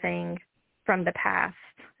anything from the past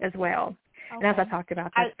as well. Okay. And as I talked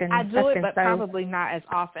about, I do it, but probably not as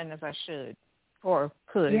often as I should or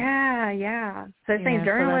could. Yeah. So saying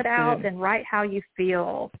journal it out and write how you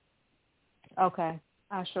feel. Okay,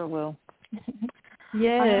 I sure will.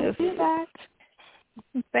 Yes. I'll do that.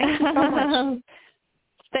 Thank you so much.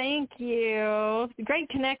 Thank you. Great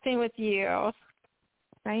connecting with you.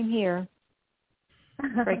 Same here.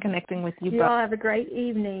 Great connecting with you. You all have a great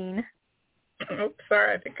evening. Oops,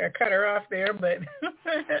 sorry, I think I cut her off there, but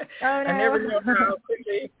I never know how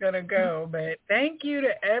quickly it's going to go. But thank you to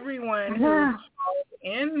everyone who called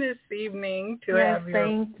in this evening to have your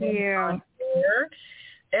thank you. On here.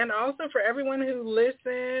 And also for everyone who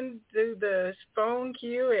listened to the phone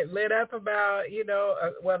queue, it lit up about,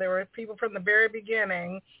 there were people from the very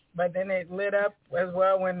beginning, but then it lit up as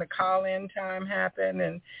well when the call-in time happened.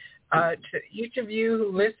 And to each of you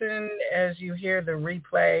who listened as you hear the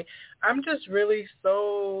replay, I'm just really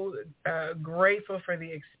so grateful for the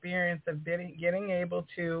experience of getting able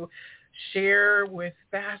to share with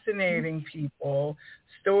fascinating people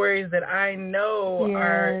stories that I know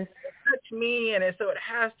are touch me, and so it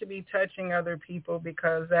has to be touching other people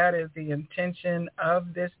because that is the intention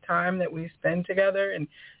of this time that we spend together. And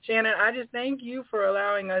Shannon, I just thank you for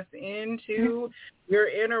allowing us into your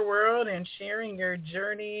inner world and sharing your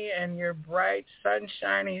journey and your bright,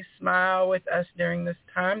 sunshiny smile with us during this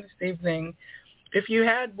time this evening. If you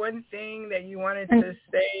had one thing that you wanted to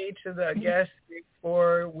say to the guests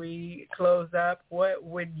before we close up, what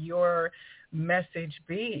would your message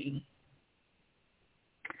be?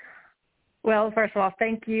 Well, first of all,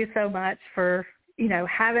 thank you so much for,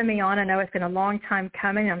 having me on. I know it's been a long time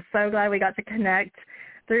coming. I'm so glad we got to connect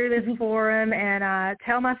through this forum and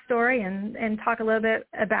tell my story and talk a little bit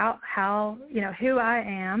about how, who I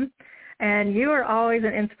am. And you are always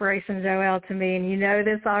an inspiration, Joelle, to me, and you know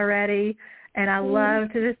this already. And I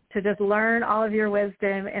love to just learn all of your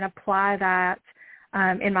wisdom and apply that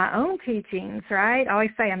in my own teachings, right? I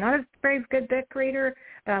always say I'm not a very good book reader,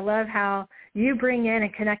 but I love how you bring in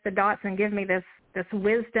and connect the dots and give me this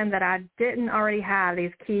wisdom that I didn't already have,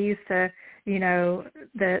 these keys to,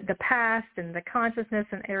 the past and the consciousness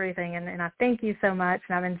and everything. And I thank you so much,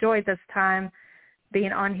 and I've enjoyed this time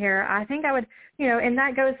being on here. I think I would, and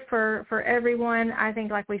that goes for everyone. I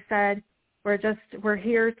think, like we said, we're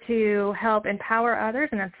here to help empower others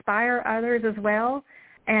and inspire others as well.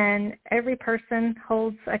 And every person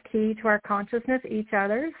holds a key to our consciousness, each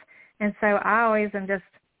other's. And so I always am just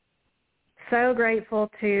so grateful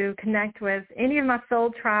to connect with any of my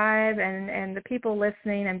soul tribe and the people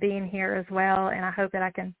listening and being here as well. And I hope that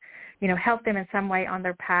I can, help them in some way on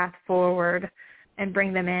their path forward and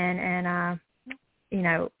bring them in and,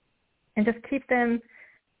 and just keep them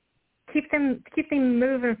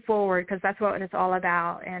moving forward, because that's what it's all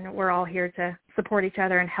about. And we're all here to support each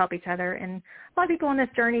other and help each other. And a lot of people on this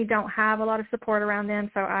journey don't have a lot of support around them.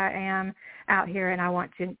 So I am out here, and I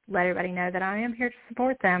want to let everybody know that I am here to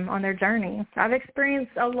support them on their journey. I've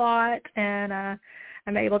experienced a lot, and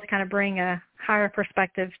I'm able to kind of bring a higher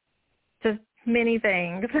perspective to many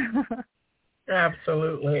things.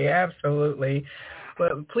 Absolutely.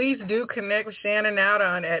 Well, please do connect with Shannon out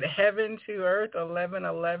on at Heaven to Earth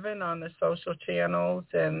 1111 on the social channels,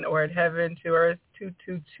 or at Heaven to Earth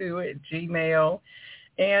 222 at Gmail.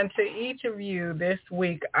 And to each of you this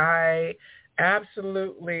week, I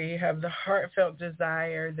absolutely have the heartfelt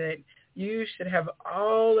desire that you should have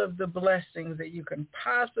all of the blessings that you can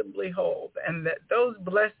possibly hold, and that those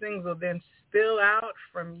blessings will then spill out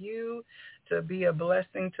from you to be a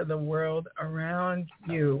blessing to the world around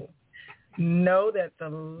you. Know that the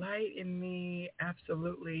light in me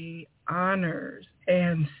absolutely honors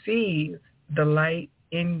and sees the light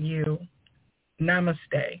in you.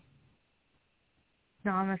 Namaste.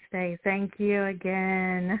 Namaste. Thank you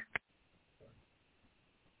again.